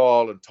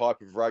style and type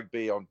of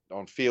rugby on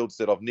fields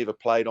that I've never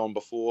played on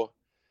before?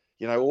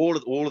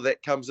 All of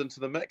that comes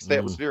into the mix.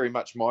 That was very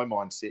much my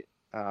mindset.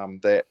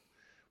 That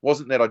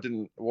wasn't that I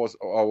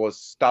was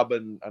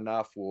stubborn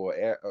enough or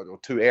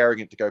too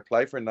arrogant to go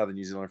play for another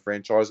New Zealand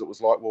franchise. It was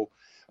like, well,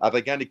 are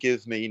they going to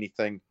give me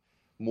anything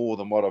more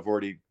than what I've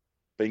already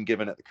been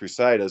given at the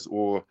Crusaders,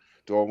 or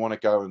do I want to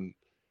go and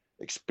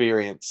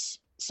experience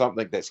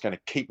something that's going to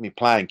keep me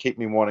playing, keep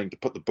me wanting to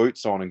put the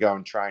boots on and go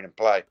and train and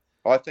play?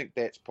 I think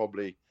that's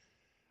probably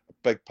a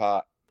big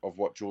part of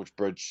what George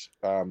Bridge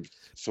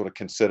sort of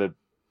considered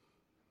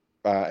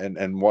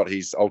and what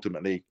he's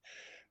ultimately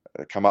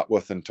come up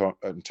with in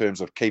terms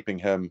of keeping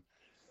him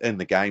in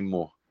the game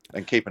more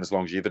and keeping his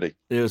longevity.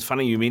 It was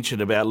funny you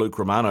mentioned about Luke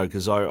Romano,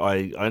 because I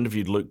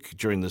interviewed Luke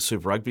during the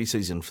Super Rugby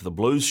season for the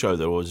Blues show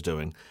that I was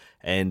doing.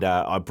 And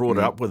I brought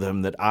it up with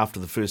him that after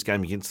the first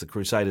game against the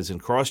Crusaders in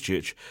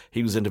Christchurch,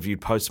 he was interviewed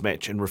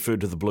post-match and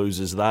referred to the Blues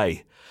as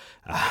they.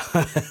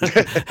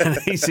 And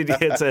he said,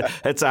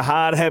 it's a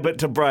hard habit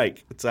to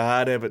break. It's a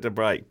hard habit to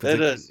break. It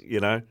is.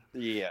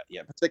 Yeah,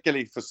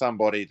 particularly for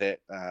somebody that,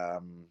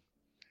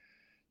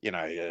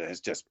 has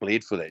just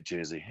bled for that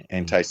jersey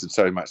and tasted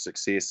so much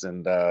success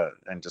and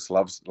just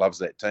loves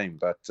that team.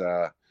 But,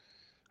 hey,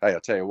 I'll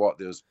tell you what,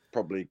 there's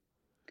probably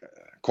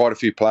quite a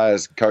few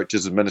players,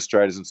 coaches,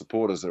 administrators and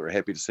supporters that were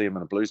happy to see him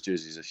in a Blues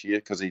jerseys this year,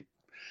 because he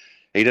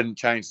didn't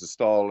change the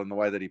style and the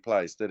way that he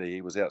plays, did he?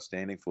 He was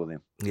outstanding for them.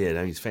 Yeah,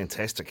 no, he's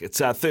fantastic. It's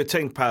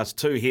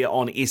 2 here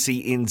on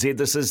SENZ.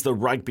 This is the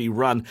Rugby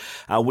Run.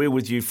 We're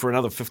with you for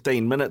another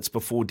 15 minutes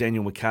before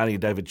Daniel McCartney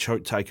and David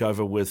Choate take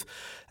over with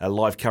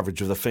live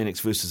coverage of the Phoenix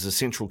versus the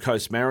Central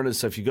Coast Mariners.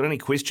 So if you've got any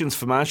questions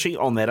for Marshy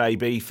on that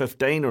AB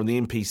 15 or on the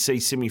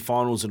NPC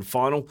semi-finals and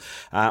final,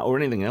 or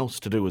anything else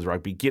to do with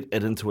rugby, get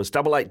it into us.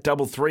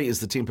 8833 is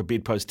the Temper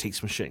Bedpost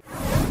text machine.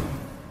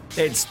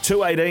 It's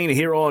 2:18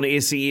 here on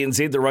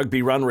SENZ, the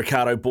Rugby Run.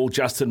 Ricardo Ball,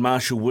 Justin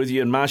Marshall with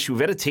you. And Marshall,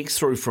 we've had a text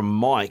through from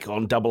Mike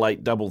on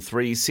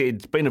 8833. He said,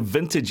 it's been a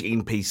vintage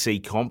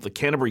NPC comp. The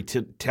Canterbury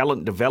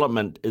talent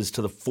development is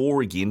to the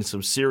fore again.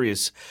 Some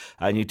serious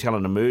new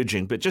talent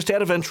emerging. But just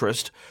out of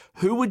interest,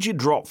 who would you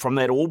drop from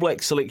that All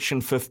Black selection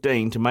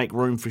 15 to make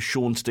room for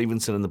Sean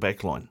Stevenson in the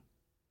back line?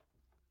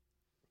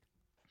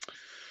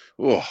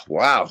 Oh,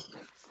 wow.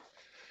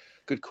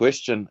 Good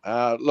question.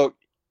 Look,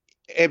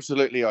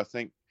 absolutely, I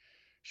think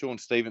Sean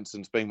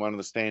Stevenson's been one of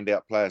the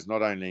standout players,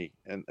 not only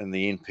in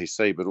the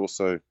NPC, but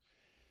also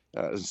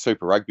in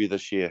Super Rugby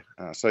this year.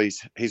 So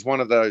he's one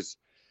of those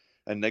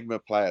enigma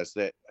players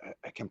that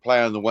can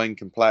play on the wing,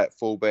 can play at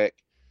fullback.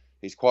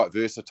 He's quite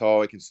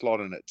versatile. He can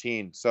slot in at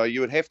 10. So you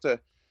would have to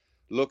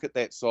look at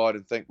that side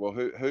and think, well,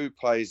 who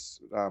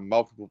plays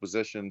multiple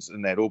positions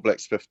in that All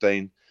Blacks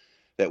 15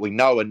 that we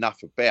know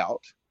enough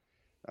about,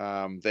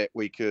 that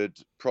we could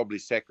probably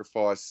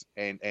sacrifice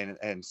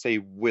and see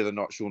whether or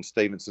not Sean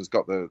Stevenson's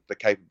got the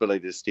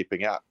capability of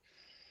stepping up.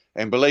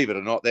 And believe it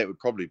or not, that would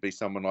probably be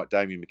someone like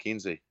Damien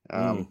McKenzie.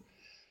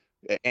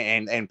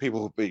 And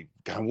people would be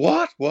going,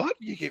 what?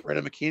 You get rid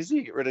of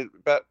McKenzie?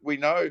 But we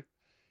know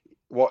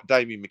what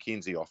Damien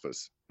McKenzie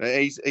offers.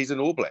 He's an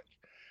All Black.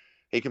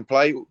 He can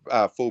play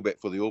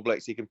fullback for the All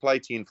Blacks. He can play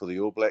 10 for the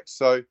All Blacks.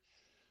 So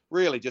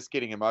really just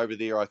getting him over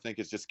there, I think,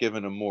 has just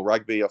given him more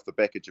rugby off the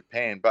back of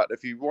Japan. But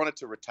if you wanted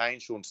to retain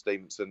Sean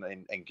Stevenson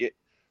and get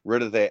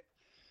rid of that,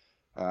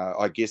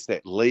 I guess,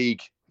 that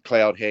league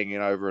cloud hanging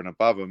over and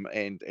above him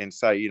and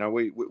say,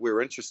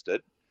 we're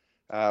interested,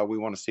 we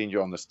want to send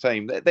you on this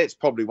team, that's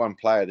probably one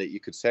player that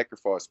you could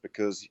sacrifice,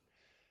 because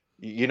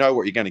you know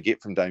what you're going to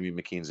get from Damien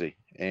McKenzie.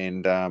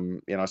 And,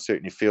 I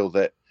certainly feel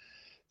that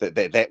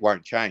that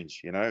won't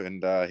change,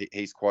 and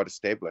he's quite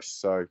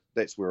established. So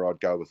that's where I'd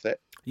go with that.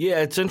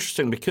 Yeah, it's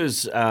interesting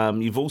because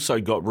you've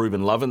also got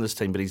Ruben Love in this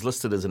team, but he's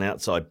listed as an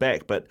outside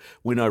back. But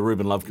we know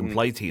Ruben Love can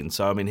play 10,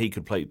 so I mean he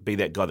could be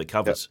that guy that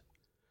covers. Yep.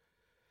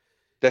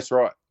 That's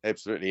right,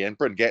 absolutely. And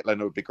Bryn Gatlin,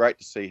 it would be great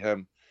to see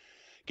him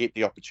get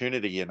the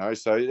opportunity.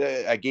 So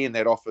again,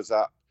 that offers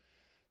up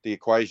the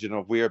equation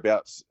of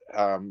whereabouts.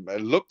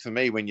 It looked to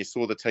me when you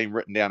saw the team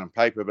written down on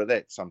paper, but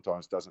that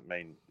sometimes doesn't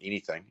mean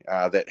anything.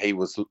 That he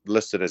was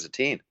listed as a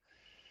 10,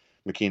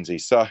 Mackenzie.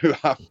 So.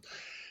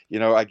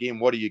 Again,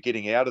 what are you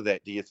getting out of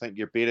that? Do you think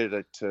you're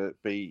better to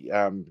be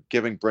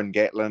giving Bryn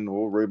Gatlin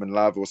or Ruben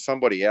Love or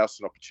somebody else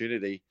an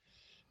opportunity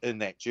in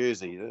that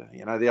jersey?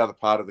 The other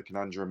part of the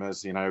conundrum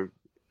is,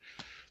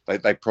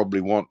 they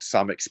probably want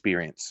some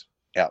experience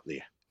out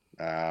there.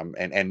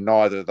 And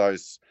neither of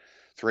those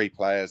three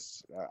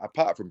players,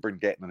 apart from Bryn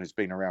Gatlin, who's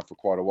been around for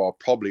quite a while,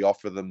 probably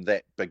offer them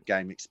that big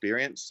game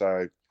experience.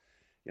 So,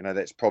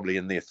 that's probably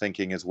in their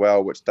thinking as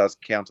well, which does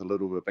count a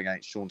little bit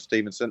against Sean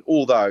Stevenson,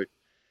 although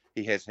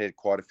he has had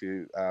quite a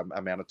few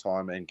amount of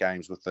time in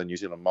games with the New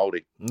Zealand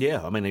Māori.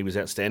 Yeah, I mean, he was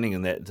outstanding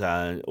in that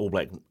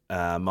Māori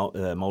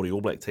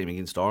All Black team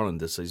against Ireland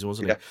this season,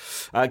 wasn't he?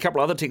 A couple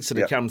of other texts that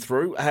have come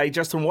through. Hey,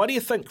 Justin, why do you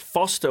think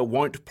Foster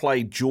won't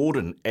play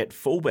Jordan at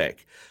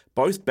fullback?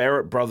 Both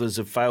Barrett brothers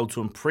have failed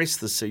to impress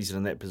this season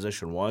in that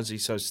position. Why is he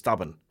so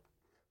stubborn?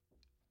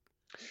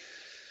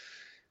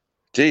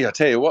 Gee, I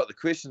tell you what, the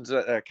questions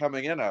that are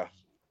coming in are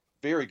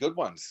very good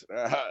ones.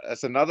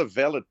 It's another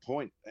valid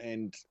point.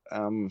 And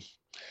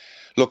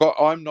look,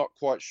 I'm not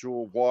quite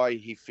sure why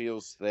he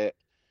feels that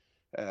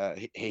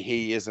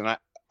he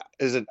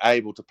isn't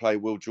able to play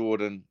Will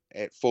Jordan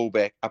at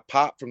fullback,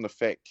 apart from the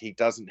fact he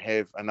doesn't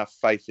have enough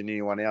faith in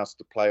anyone else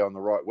to play on the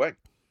right wing.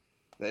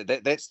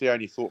 That's the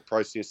only thought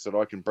process that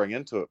I can bring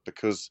into it,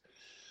 because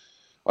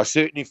I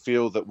certainly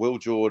feel that Will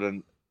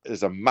Jordan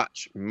is a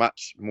much,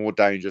 much more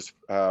dangerous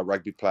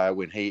rugby player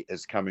when he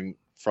is coming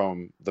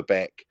from the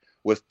back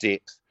with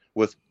depth,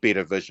 with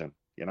better vision.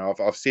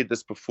 I've said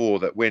this before,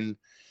 that when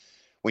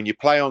you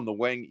play on the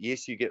wing,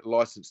 yes, you get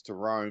license to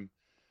roam,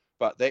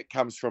 but that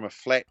comes from a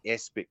flat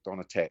aspect on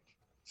attack.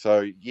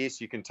 So yes,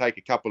 you can take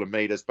a couple of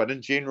meters, but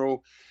in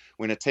general,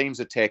 when a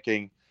team's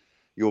attacking,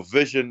 your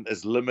vision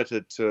is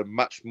limited to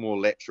much more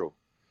lateral.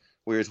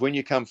 Whereas when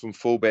you come from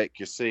fullback,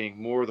 you're seeing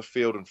more of the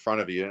field in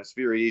front of you. And it's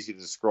very easy to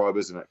describe,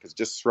 isn't it? Because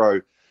just throw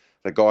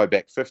the guy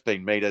back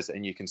 15 metres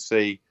and you can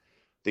see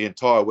the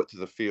entire width of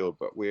the field.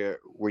 But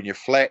when you're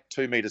flat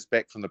 2 metres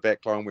back from the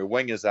back line, where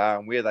wingers are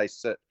and where they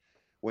sit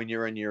when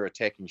you're in your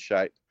attacking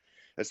shape,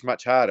 it's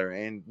much harder.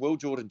 And Will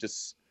Jordan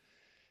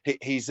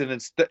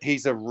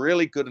he's a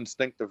really good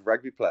instinctive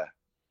rugby player.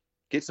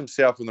 Gets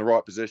himself in the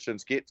right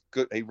positions,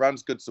 he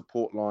runs good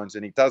support lines,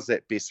 and he does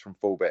that best from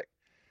fullback.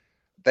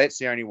 That's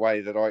the only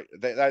way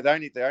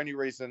the only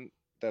reason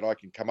that I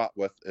can come up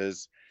with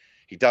is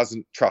he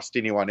doesn't trust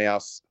anyone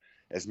else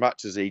as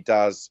much as he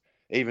does,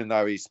 even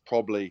though he's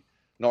probably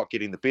not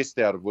getting the best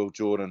out of Will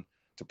Jordan,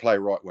 to play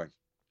right wing.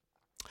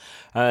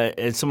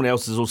 And someone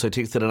else has also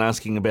texted and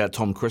asking about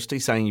Tom Christie,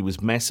 saying he was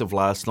massive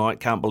last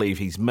night. Can't believe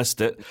he's missed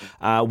it.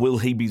 Will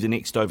he be the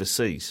next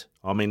overseas?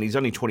 I mean, he's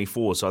only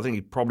 24, so I think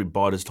he'd probably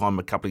bide his time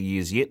a couple of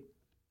years yet.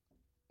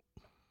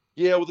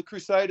 Yeah, well, the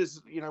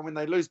Crusaders, when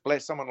they lose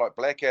someone like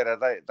Blackadder,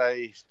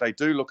 they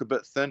do look a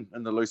bit thin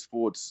in the loose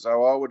forwards.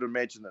 So I would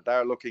imagine that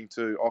they're looking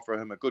to offer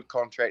him a good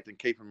contract and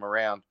keep him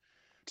around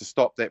to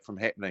stop that from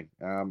happening.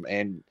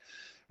 And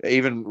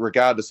even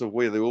regardless of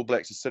where the All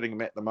Blacks are sitting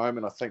him at the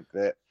moment, I think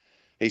that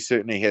he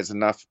certainly has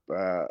enough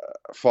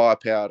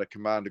firepower to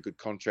command a good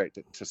contract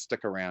to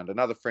stick around. And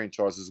other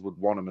franchises would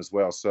want him as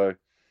well. So,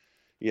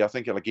 yeah, I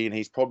think, again,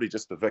 he's probably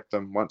just the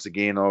victim, once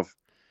again, of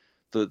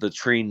the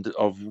trend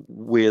of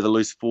where the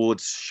loose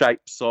forwards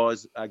shape,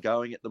 size are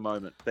going at the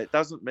moment. That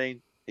doesn't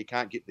mean he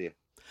can't get there.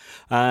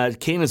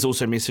 Ken has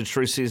also messaged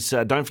through, says,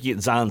 don't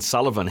forget Zahn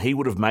Sullivan. He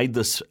would have made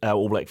this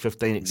All Black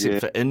 15 except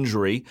for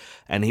injury,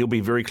 and he'll be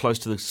very close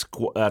to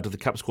the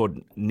Cup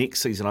squad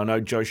next season. I know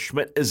Joe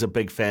Schmidt is a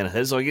big fan of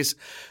his. I guess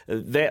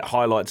that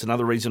highlights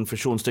another reason for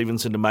Sean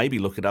Stevenson to maybe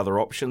look at other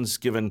options,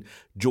 given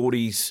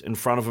Geordie's in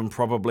front of him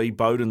probably.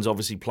 Bowden's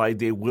obviously played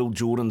there. Will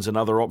Jordan's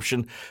another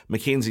option.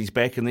 Mackenzie's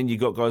back, and then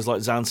you've got guys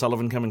like Zahn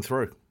Sullivan coming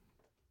through.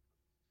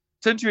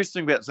 It's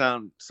interesting about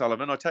Zahn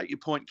Sullivan. I take your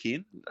point,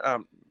 Ken.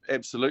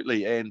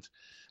 Absolutely. And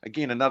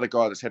again, another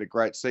guy that's had a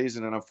great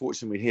season, and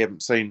unfortunately we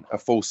haven't seen a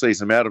full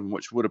season out of him,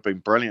 which would have been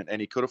brilliant,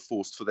 and he could have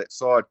forced for that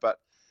side. But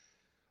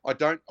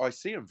I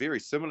see him very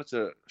similar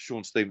to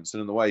Sean Stevenson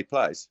in the way he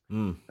plays.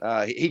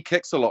 He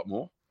kicks a lot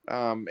more,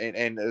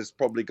 and has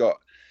probably got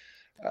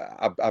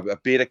a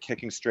better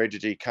kicking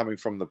strategy coming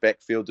from the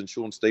backfield than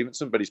Sean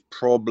Stevenson, but he's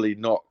probably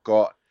not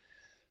got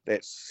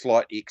that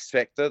slight X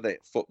factor,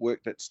 that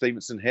footwork that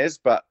Stevenson has.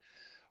 But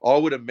I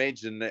would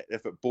imagine that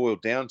if it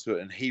boiled down to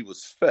it and he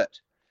was fit,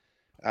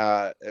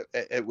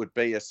 it would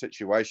be a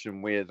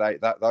situation where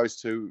those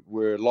two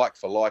were like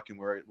for like, and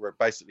we're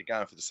basically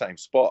going for the same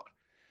spot,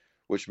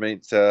 which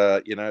means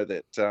that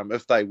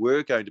if they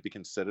were going to be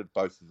considered,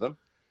 both of them,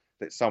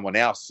 that someone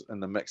else in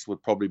the mix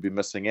would probably be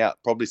missing out.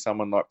 Probably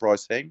someone like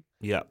Bryce Heem,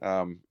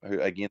 who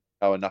again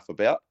know enough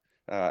about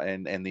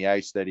and the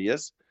age that he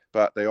is.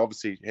 But they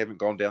obviously haven't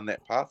gone down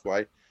that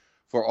pathway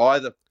for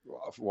either.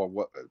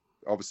 Well,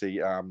 obviously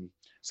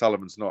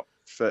Sullivan's not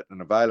fit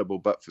and available,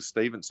 but for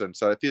Stevenson.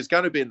 So if he was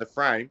going to be in the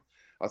frame,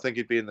 I think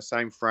he'd be in the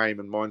same frame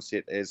and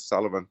mindset as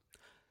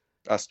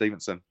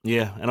Stevenson.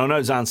 Yeah, and I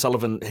know Zahn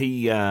Sullivan,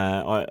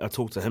 I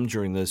talked to him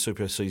during the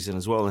Super season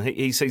as well, and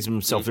he sees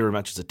himself very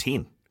much as a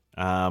 10,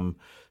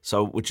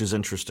 which is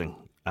interesting,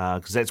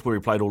 because that's where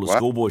he played all his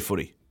schoolboy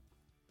footy.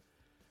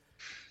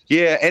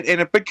 Yeah,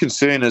 and a big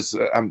concern is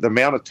the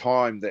amount of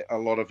time that a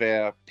lot of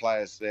our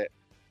players that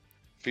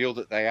feel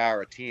that they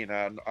are a 10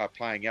 are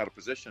playing out of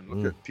position.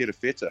 Look at Peter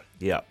Feta,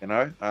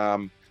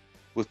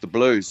 with the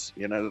Blues.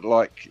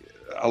 Like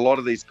a lot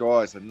of these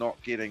guys are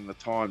not getting the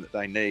time that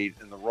they need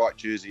in the right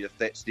jersey if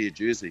that's their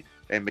jersey.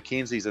 And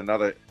Mackenzie's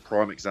another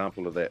prime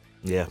example of that.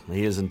 Yeah,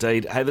 he is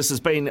indeed. Hey, this has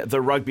been the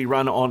Rugby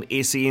Run on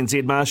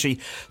SENZ. Marshy,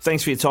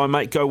 thanks for your time,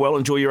 mate. Go well.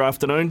 Enjoy your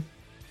afternoon.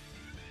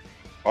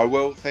 I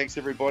will. Thanks,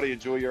 everybody.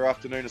 Enjoy your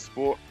afternoon of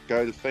sport.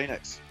 Go the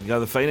Phoenix. Go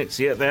the Phoenix.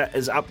 Yeah, that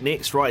is up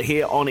next right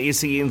here on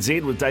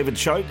SENZ with David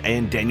Choate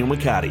and Daniel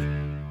McCarty.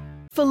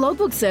 For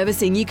logbook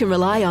servicing you can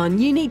rely on,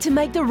 you need to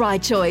make the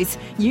right choice.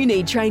 You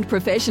need trained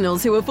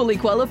professionals who are fully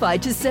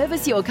qualified to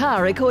service your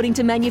car according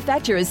to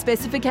manufacturer's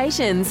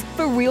specifications.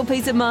 For real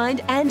peace of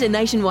mind and a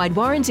nationwide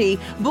warranty,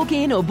 book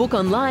in or book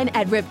online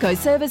at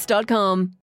repcoservice.com.